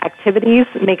the activities,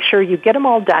 make sure you get them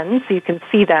all done so you can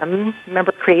see them.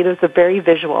 Remember, creatives are very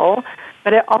visual,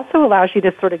 but it also allows you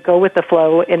to sort of go with the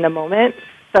flow in the moment.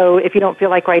 So if you don't feel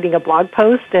like writing a blog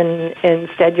post and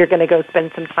instead you're going to go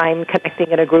spend some time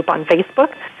connecting in a group on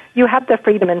Facebook, you have the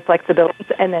freedom and flexibility.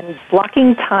 And then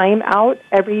blocking time out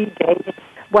every day.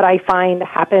 What I find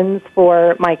happens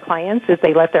for my clients is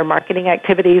they let their marketing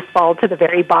activities fall to the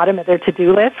very bottom of their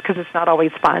to-do list because it's not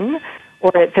always fun,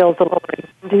 or it feels a little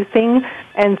inducing.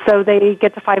 And so they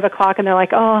get to 5 o'clock and they're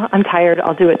like, oh, I'm tired,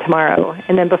 I'll do it tomorrow.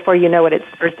 And then before you know it, it's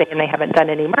Thursday and they haven't done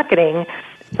any marketing.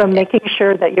 So making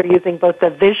sure that you're using both the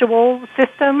visual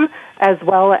system as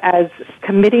well as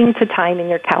committing to time in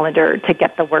your calendar to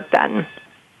get the work done.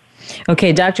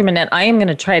 Okay, Dr. Manette, I am going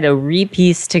to try to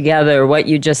repiece together what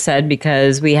you just said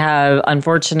because we have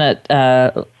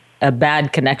a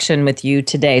bad connection with you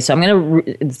today. So I'm going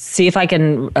to see if I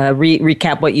can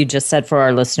recap what you just said for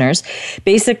our listeners.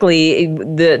 Basically,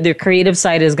 the creative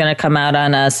side is going to come out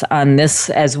on us on this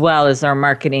as well as our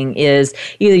marketing is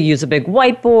either use a big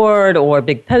whiteboard or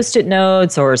big Post-it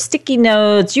notes or sticky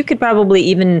notes. You could probably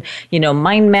even,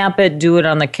 mind map it, do it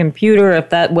on the computer if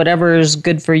that whatever is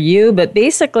good for you. But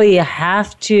basically, you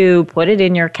have to put it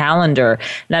in your calendar.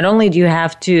 Not only do you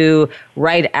have to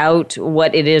write out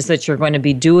what it is that you're going to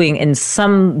be doing in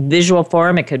some visual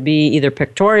form. It could be either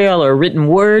pictorial or written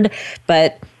word,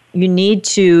 but you need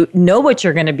to know what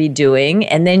you're going to be doing.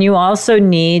 And then you also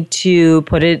need to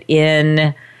put it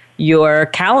in your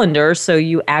calendar so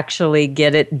you actually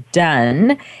get it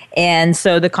done. And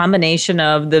so the combination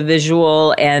of the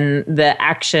visual and the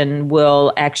action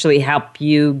will actually help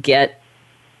you get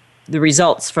the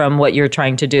results from what you're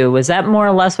trying to do. Was that more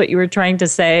or less what you were trying to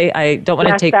say? I don't want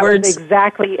to take words. Yes, that was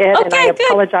exactly it, okay, and I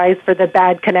apologize for the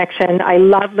bad connection. I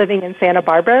love living in Santa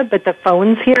Barbara, but the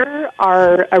phones here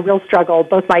are a real struggle,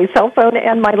 both my cell phone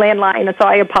and my landline, and so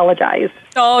I apologize.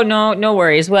 Oh, no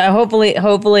worries. Well, hopefully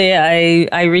I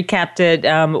recapped it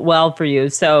well for you.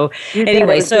 So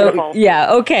anyway, beautiful.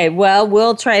 Yeah, okay. Well,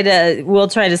 we'll try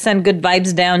to send good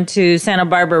vibes down to Santa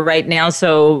Barbara right now,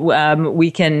 so we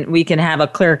can have a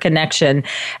clear connection.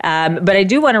 But I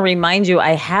do want to remind you,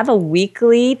 I have a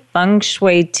weekly feng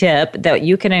shui tip that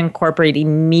you can incorporate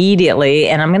immediately,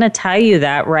 and I'm going to tell you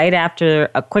that right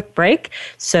after a quick break.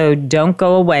 So don't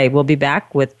go away. We'll be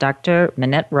back with Dr.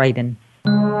 Manette Ryden.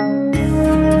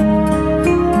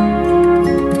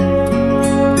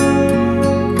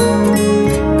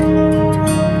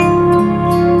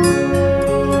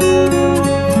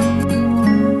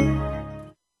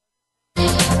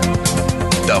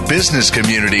 Business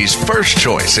community's first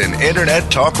choice in Internet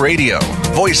Talk Radio,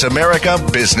 Voice America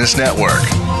Business Network.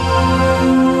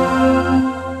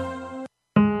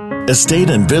 Estate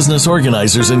and Business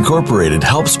Organizers Incorporated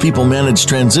helps people manage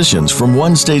transitions from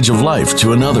one stage of life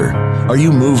to another. Are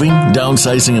you moving,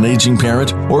 downsizing an aging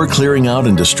parent, or clearing out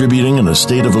and distributing an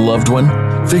estate of a loved one?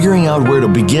 Figuring out where to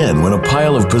begin when a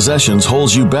pile of possessions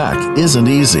holds you back isn't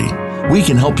easy. We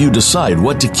can help you decide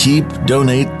what to keep,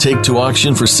 donate, take to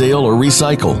auction for sale, or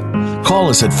recycle. Call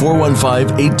us at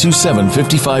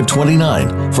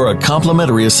 415-827-5529 for a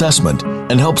complimentary assessment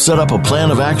and help set up a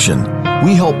plan of action.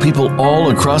 We help people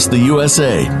all across the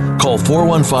USA. Call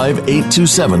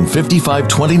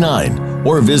 415-827-5529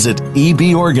 or visit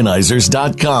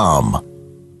eborganizers.com.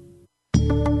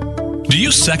 Do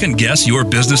you second guess your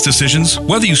business decisions?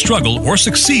 Whether you struggle or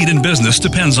succeed in business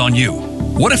depends on you.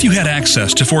 What if you had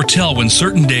access to foretell when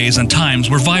certain days and times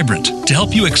were vibrant to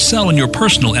help you excel in your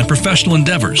personal and professional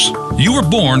endeavors? You were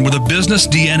born with a business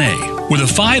DNA. With a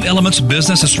 5 Elements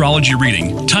business astrology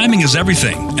reading, timing is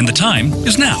everything, and the time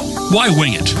is now. Why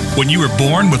wing it when you were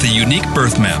born with a unique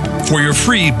birth map? For your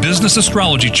free business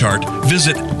astrology chart,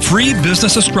 visit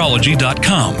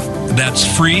freebusinessastrology.com. That's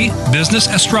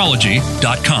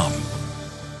freebusinessastrology.com.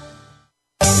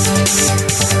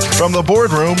 From the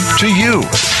boardroom to you,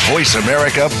 Voice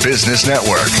America Business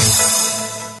Network.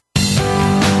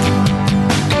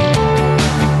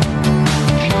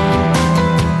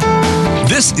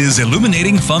 This is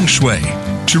Illuminating Feng Shui.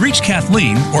 To reach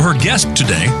Kathleen or her guest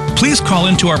today, please call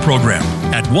into our program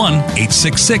at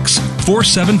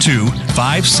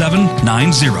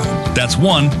 1-866-472-5790. That's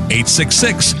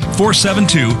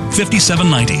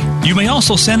 1-866-472-5790. You may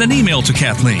also send an email to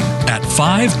Kathleen at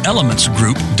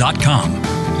 5elementsgroup.com.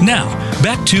 Now,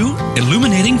 back to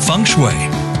Illuminating Feng Shui.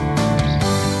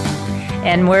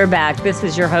 And we're back. This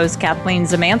is your host, Kathleen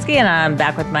Zemansky, and I'm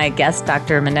back with my guest,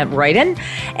 Dr. Minette Royden.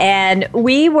 And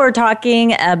we were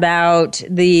talking about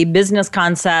the business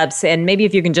concepts, and maybe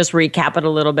if you can just recap it a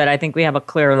little bit, I think we have a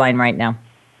clear line right now.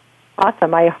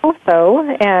 Awesome. I hope so.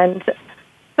 And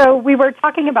so we were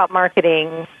talking about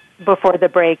marketing before the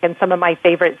break and some of my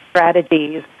favorite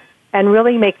strategies, and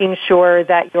really making sure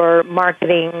that your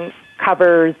marketing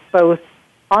covers both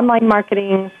online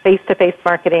marketing, face-to-face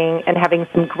marketing, and having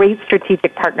some great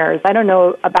strategic partners. I don't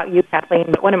know about you, Kathleen,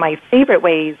 but one of my favorite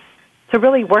ways to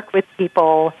really work with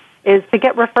people is to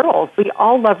get referrals. We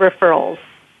all love referrals.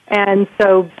 And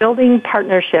so building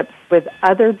partnerships with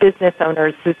other business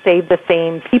owners who save the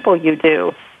same people you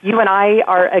do. You and I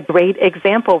are a great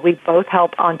example. We both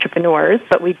help entrepreneurs,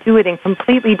 but we do it in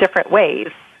completely different ways.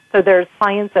 So there's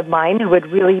clients of mine who would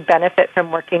really benefit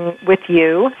from working with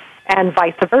you and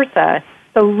vice versa.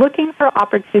 So looking for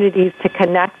opportunities to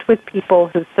connect with people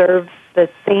who serve the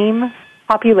same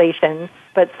population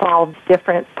but solve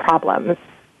different problems.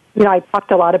 You know, I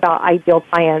talked a lot about ideal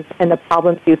clients and the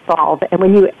problems you solve. And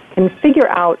when you can figure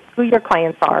out who your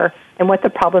clients are and what the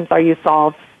problems are you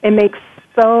solve, it makes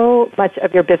so much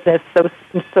of your business so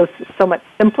much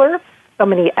simpler. So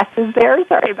many S's there.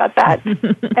 Sorry about that.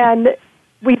 And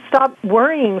we stop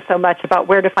worrying so much about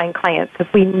where to find clients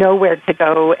because we know where to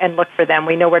go and look for them.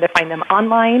 We know where to find them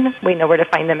online. We know where to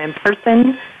find them in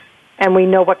person. And we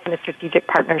know what kind of strategic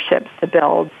partnerships to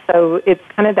build. So it's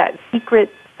kind of that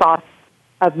secret sauce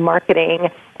of marketing.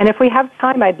 And if we have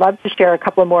time, I'd love to share a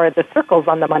couple more of the circles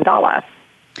on the mandala.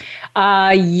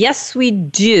 Yes, we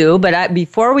do. But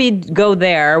before we go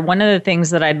there, one of the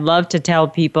things that I'd love to tell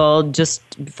people just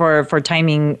for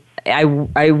timing, I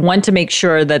want to make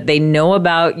sure that they know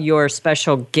about your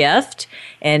special gift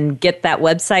and get that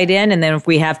website in. And then if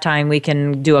we have time, we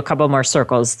can do a couple more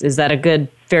circles. Is that a good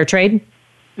fair trade?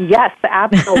 Yes,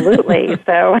 absolutely.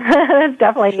 So it's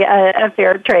definitely a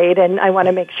fair trade. And I want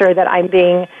to make sure that I'm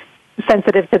being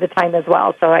sensitive to the time as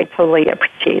well. So I totally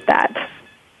appreciate that.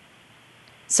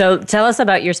 So tell us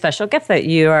about your special gift that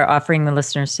you are offering the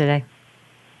listeners today.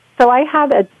 So I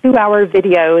have a 2-hour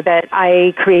video that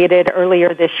I created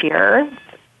earlier this year.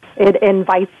 It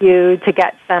invites you to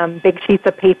get some big sheets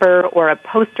of paper or a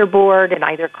poster board and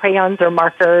either crayons or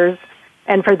markers.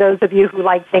 And for those of you who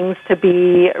like things to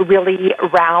be really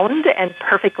round and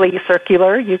perfectly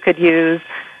circular, you could use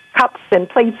cups and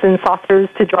plates and saucers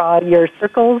to draw your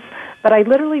circles. But I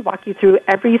literally walk you through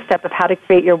every step of how to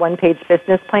create your one-page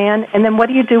business plan, and then what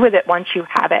do you do with it once you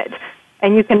have it.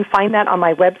 And you can find that on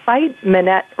my website,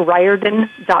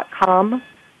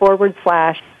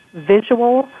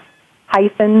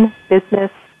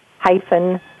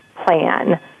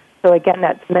 MinetteRiordan.com/visual-business-plan. So again,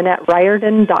 that's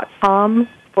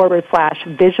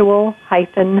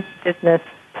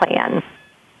MinetteRiordan.com/visual-business-plan.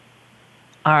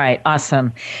 All right,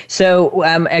 awesome. So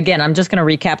again, I'm just going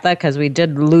to recap that because we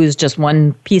did lose just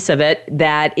one piece of it,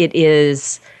 that it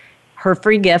is her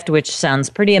free gift, which sounds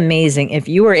pretty amazing. If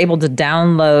you were able to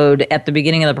download at the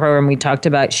beginning of the program, we talked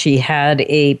about she had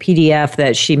a PDF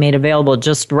that she made available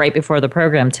just right before the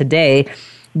program today.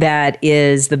 That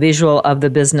is the visual of the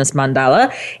business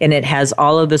mandala, and it has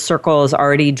all of the circles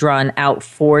already drawn out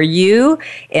for you.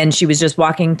 And she was just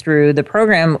walking through the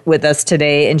program with us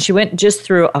today, and she went just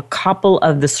through a couple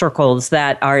of the circles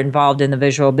that are involved in the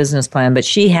visual business plan. But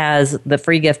she has the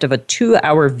free gift of a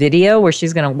 2-hour video where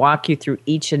she's going to walk you through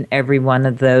each and every one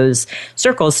of those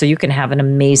circles so you can have an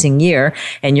amazing year.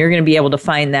 And you're going to be able to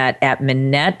find that at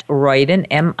Minette Royden,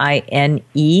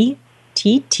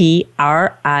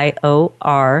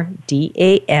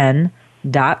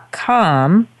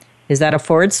 MINETTRIORDAN.com. Is that a /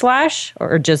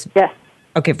 or just? Yes.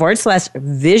 Okay, /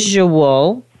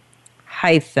 visual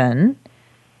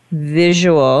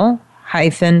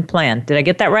plan. Did I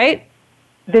get that right?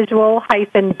 Visual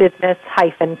business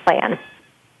plan.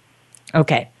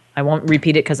 Okay. I won't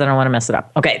repeat it because I don't want to mess it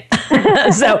up. Okay.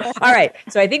 So, all right.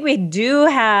 So I think we do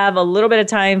have a little bit of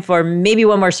time for maybe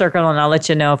one more circle, and I'll let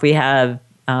you know if we have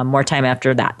more time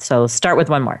after that. So start with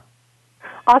one more.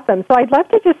 Awesome. So I'd love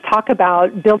to just talk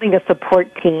about building a support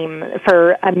team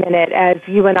for a minute. As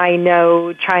you and I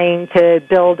know, trying to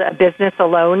build a business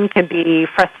alone can be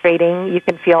frustrating. You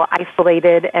can feel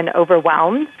isolated and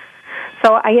overwhelmed.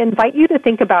 So I invite you to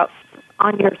think about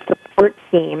on your support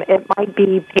team. It might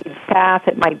be paid staff,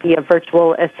 it might be a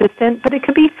virtual assistant, but it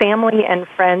could be family and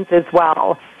friends as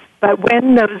well. But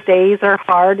when those days are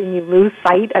hard and you lose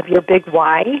sight of your big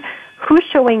why, who's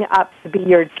showing up to be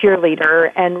your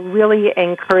cheerleader and really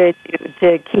encourage you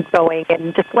to keep going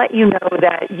and just let you know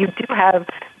that you do have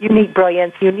unique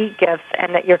brilliance, unique gifts,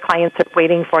 and that your clients are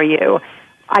waiting for you.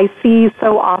 I see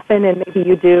so often, and maybe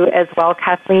you do as well,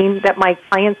 Kathleen, that my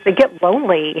clients, they get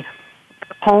lonely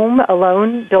home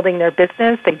alone building their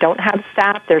business. They don't have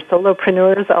staff. They're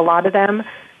solopreneurs, a lot of them.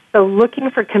 So looking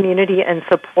for community and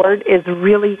support is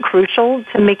really crucial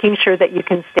to making sure that you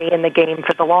can stay in the game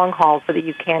for the long haul so that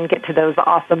you can get to those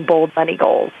awesome, bold money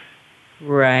goals.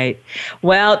 Right.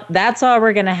 Well, that's all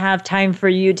we're going to have time for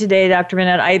you today, Dr.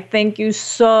 Minette. I thank you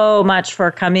so much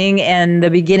for coming and the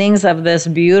beginnings of this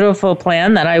beautiful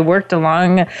plan that I worked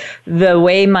along the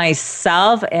way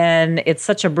myself. And it's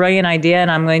such a brilliant idea,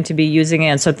 and I'm going to be using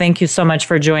it. So thank you so much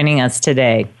for joining us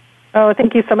today. Oh,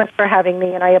 thank you so much for having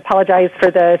me, and I apologize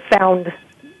for the sound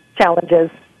challenges.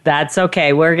 That's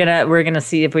okay. We're gonna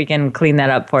see if we can clean that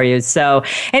up for you. So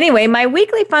anyway, my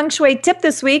weekly feng shui tip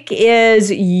this week is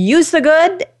use the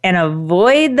good and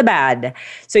avoid the bad.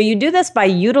 So you do this by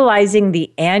utilizing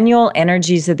the annual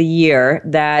energies of the year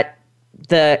that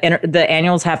the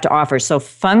annuals have to offer. So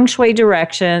feng shui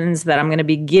directions that I'm going to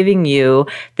be giving you,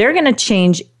 they're going to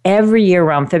change every year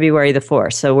around February the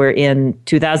 4th. So we're in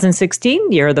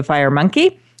 2016, year of the fire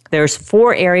monkey. There's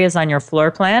 4 areas on your floor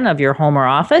plan of your home or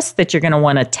office that you're going to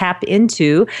want to tap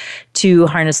into to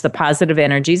harness the positive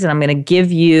energies. And I'm going to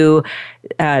give you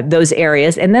those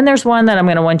areas. And then there's one that I'm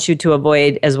going to want you to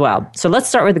avoid as well. So let's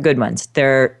start with the good ones.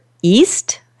 They're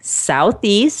east,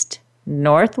 southeast,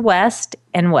 northwest,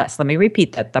 and west. Let me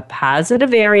repeat that. The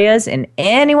positive areas in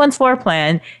anyone's floor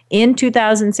plan in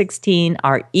 2016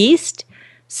 are east,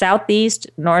 southeast,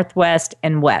 northwest,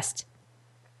 and west.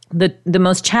 The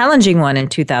most challenging one in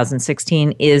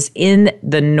 2016 is in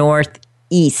the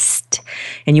northeast.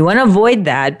 And you want to avoid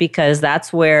that because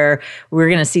that's where we're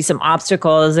going to see some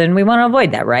obstacles, and we want to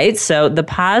avoid that, right? So the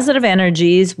positive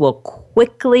energies will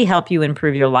quickly help you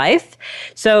improve your life.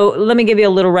 So let me give you a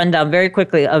little rundown very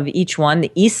quickly of each one.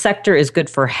 The east sector is good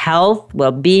for health,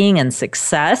 well-being, and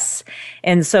success.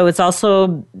 And so it's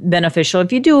also beneficial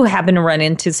if you do happen to run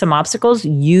into some obstacles,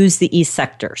 use the east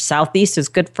sector. Southeast is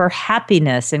good for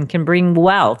happiness and can bring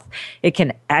wealth. It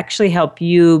can actually help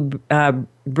you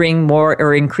bring more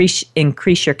or increase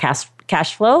your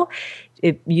cash flow.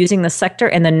 Using the sector.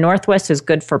 And the northwest is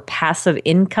good for passive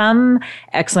income,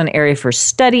 excellent area for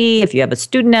study. If you have a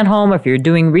student at home, if you're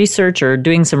doing research or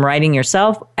doing some writing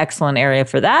yourself, excellent area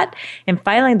for that. And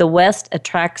finally, the west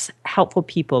attracts helpful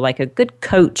people like a good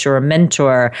coach or a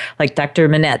mentor like Dr.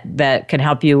 Minette that can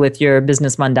help you with your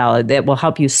business mandala, that will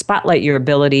help you spotlight your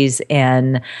abilities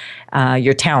and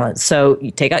your talents. So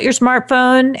you take out your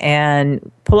smartphone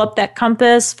and pull up that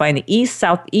compass, find the east,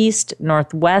 southeast,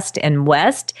 northwest, and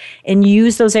west, and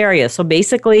use those areas. So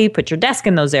basically put your desk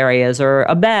in those areas, or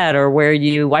a bed, or where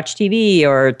you watch TV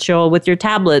or chill with your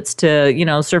tablets to,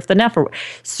 surf the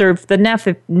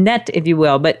net, if you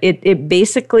will. But it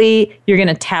basically, you're going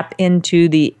to tap into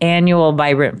the annual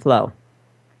vibrant flow.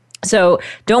 So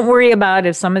don't worry about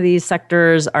if some of these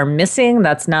sectors are missing.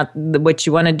 That's not what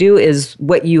you want to do. Is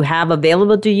what you have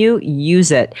available to you,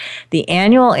 use it. The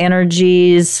annual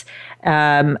energies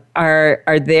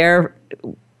are there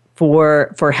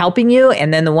for helping you.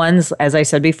 And then the ones, as I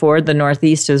said before, the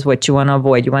northeast is what you want to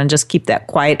avoid. You want to just keep that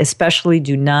quiet, especially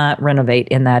do not renovate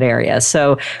in that area.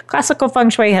 So classical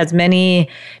feng shui has many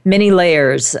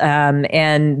layers,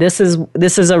 and this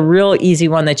is a real easy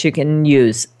one that you can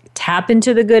use. Tap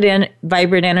into the good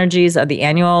vibrant energies of the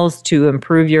annuals to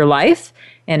improve your life,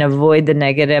 and avoid the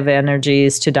negative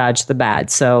energies to dodge the bad.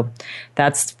 So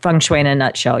that's feng shui in a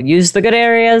nutshell. Use the good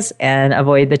areas and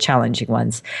avoid the challenging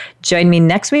ones. Join me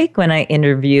next week when I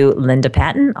interview Linda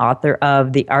Patton, author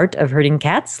of The Art of Herding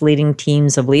Cats, Leading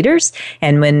Teams of Leaders.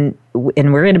 And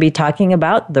we're going to be talking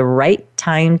about the right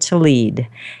time to lead.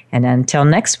 And until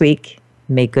next week,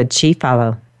 may good chi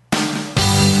follow.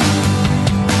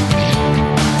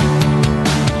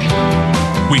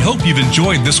 We hope you've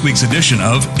enjoyed this week's edition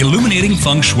of Illuminating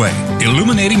Feng Shui.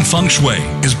 Illuminating Feng Shui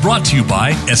is brought to you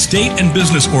by Estate and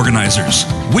Business Organizers.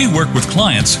 We work with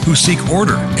clients who seek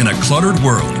order in a cluttered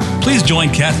world. Please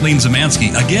join Kathleen Zemansky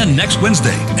again next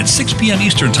Wednesday at 6 p.m.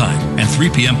 Eastern Time and 3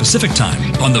 p.m. Pacific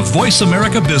Time on the Voice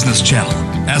America Business Channel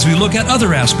as we look at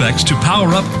other aspects to power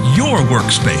up your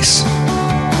workspace.